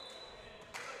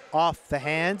off the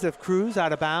hands of Cruz,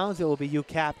 out of bounds. It will be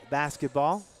UCAP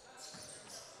basketball.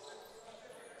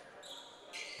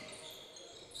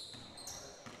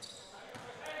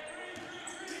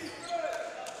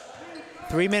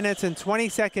 Three minutes and 20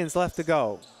 seconds left to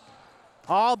go.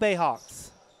 All Bayhawks.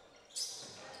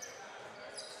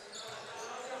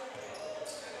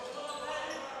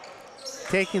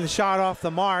 Taking the shot off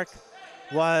the mark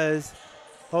was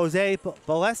Jose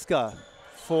Baleska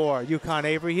for UConn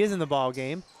Avery. He is in the ball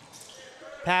game.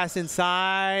 Pass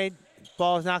inside,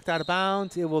 ball is knocked out of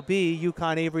bounds. It will be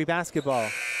UConn Avery basketball.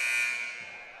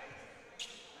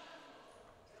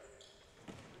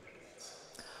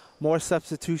 More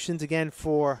substitutions again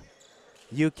for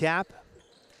UCAP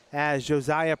as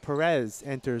Josiah Perez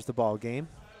enters the ball game.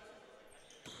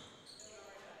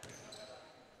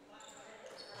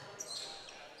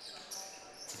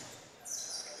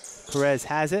 Perez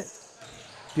has it.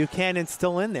 Buchanan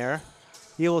still in there.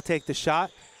 He will take the shot.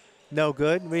 No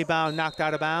good. Rebound knocked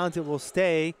out of bounds. It will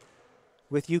stay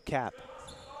with UCAP.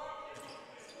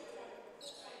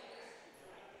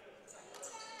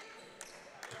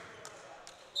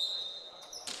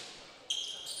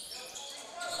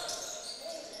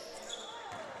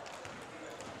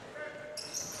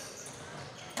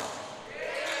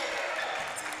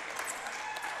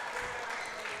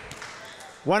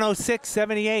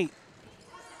 (106-78).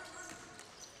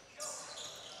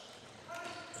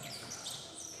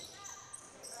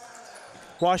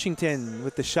 Washington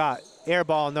with the shot. Air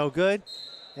ball, no good.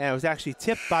 And it was actually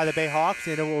tipped by the Bayhawks,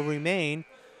 and it will remain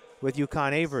with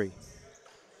UConn Avery.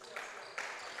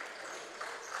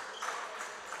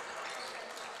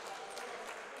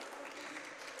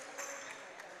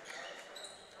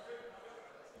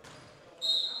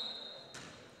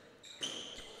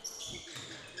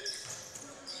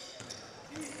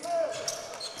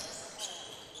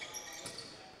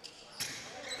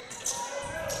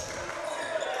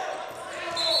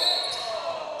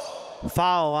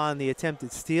 Foul on the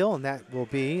attempted steal, and that will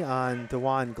be on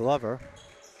DeJuan Glover.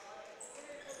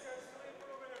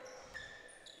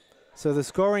 So the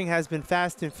scoring has been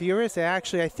fast and furious. They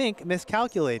actually, I think,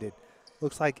 miscalculated.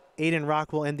 Looks like Aiden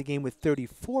Rock will end the game with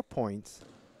 34 points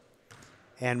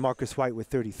and Marcus White with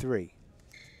 33.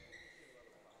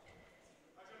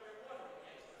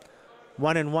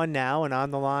 1-1 now, and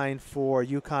on the line for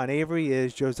UConn Avery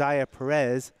is Josiah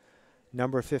Perez,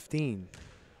 number 15.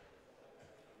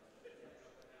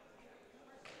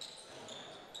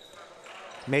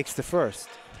 Makes the first.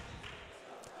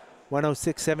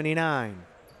 106-79.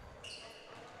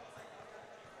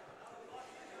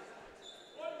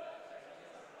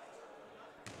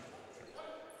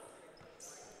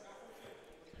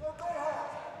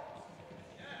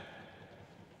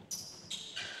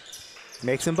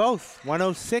 Makes them both.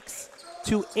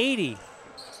 106-80.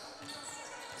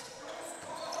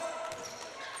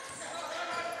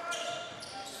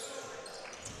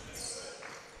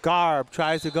 Garb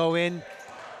tries to go in.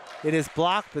 It is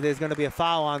blocked, but there's going to be a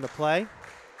foul on the play.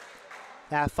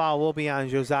 That foul will be on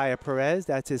Josiah Perez.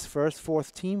 That's his first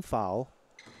fourth team foul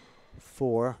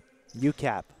for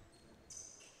UCAP.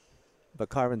 But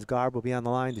Carvin's Garb will be on the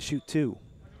line to shoot two.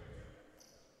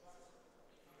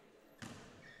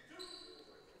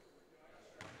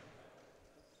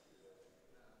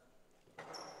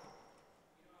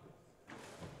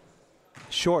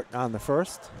 Short on the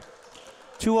first.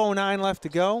 2:09 left to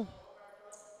go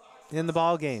in the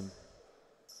ball game.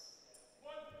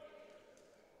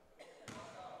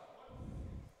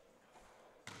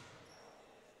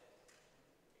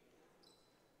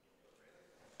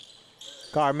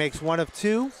 Garb makes one of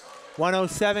two,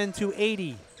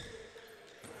 107-80.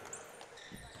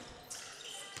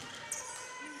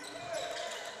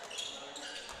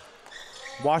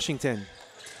 Washington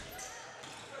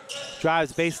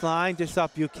drives baseline, just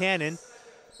off Buchanan,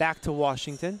 back to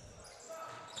Washington.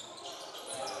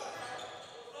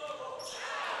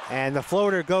 And the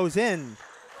floater goes in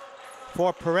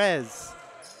for Perez.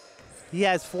 He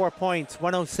has 4 points,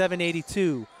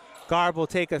 107-82. Garb will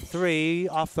take a three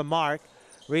off the mark.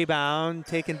 Rebound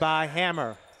taken by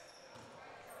Hammer.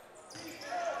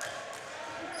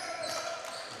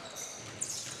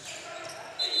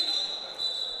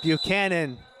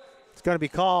 Buchanan is going to be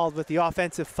called with the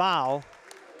offensive foul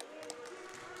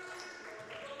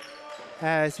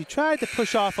as he tried to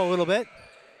push off a little bit.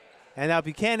 And now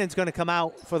Buchanan's going to come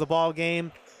out for the ball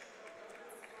game.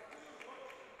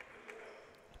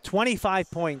 25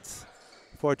 points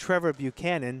for Trevor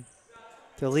Buchanan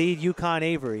to lead UConn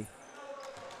Avery.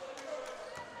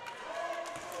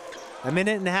 A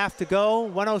minute and a half to go,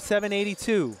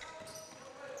 107-82.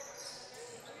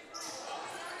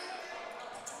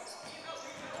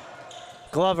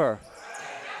 Glover.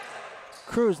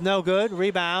 Cruz no good.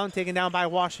 Rebound taken down by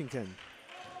Washington.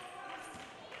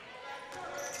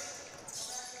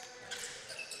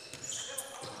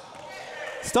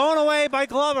 Stolen away by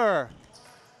Glover.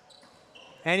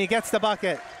 And he gets the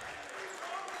bucket.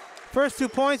 First 2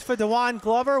 points for DeJuan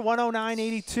Glover,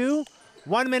 109-82.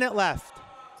 1 minute left.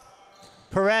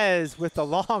 Perez with the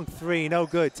long three, no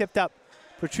good. Tipped up.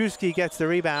 Petruski gets the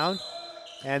rebound.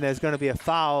 And there's going to be a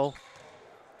foul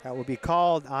that will be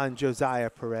called on Josiah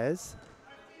Perez.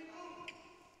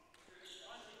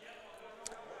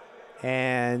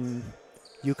 And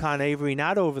UConn Avery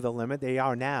not over the limit. They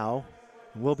are now.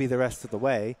 Will be the rest of the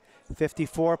way.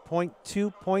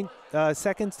 54.2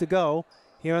 seconds to go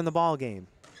here in the ball game.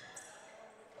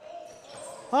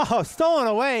 Oh, stolen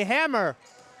away. Hammer.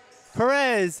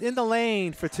 Perez in the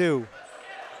lane for two.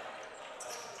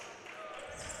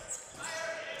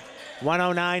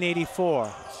 109-84.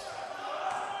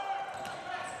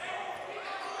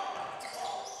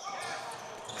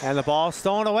 And the ball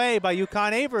stolen away by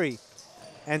UConn Avery.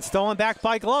 And stolen back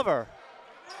by Glover.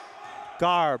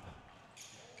 Garb.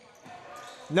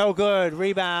 No good.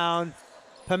 Rebound.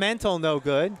 Pimentel no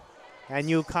good. And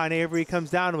UConn Avery comes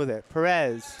down with it.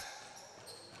 Perez.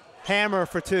 Hammer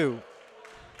for two.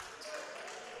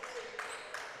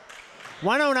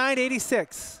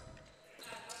 109-86.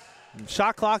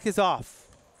 Shot clock is off.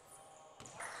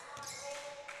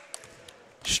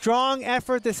 Strong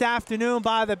effort this afternoon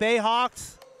by the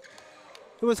Bayhawks.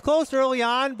 It was close early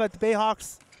on, but the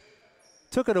Bayhawks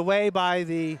took it away by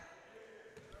the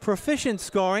proficient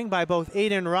scoring by both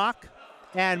Aiden Rock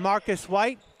and Marcus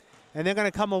White. And they're going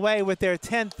to come away with their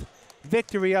 10th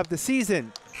victory of the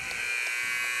season.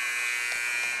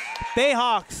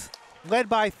 Bayhawks led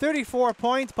by 34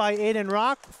 points by Aiden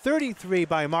Rock, 33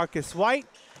 by Marcus White.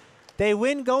 They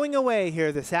win going away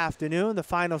here this afternoon. The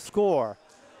final score,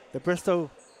 the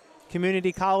Bristol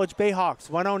Community College Bayhawks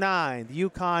 109, the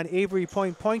UConn Avery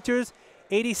Point Pointers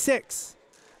 86.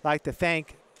 I'd like to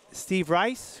thank Steve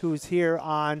Rice, who's here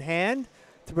on hand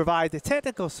to provide the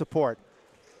technical support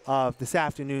of this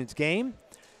afternoon's game.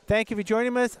 Thank you for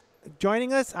joining us.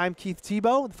 I'm Keith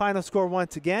Tebow. The final score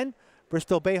once again,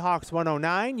 Bristol Bayhawks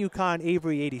 109, UConn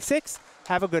Avery 86.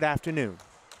 Have a good afternoon.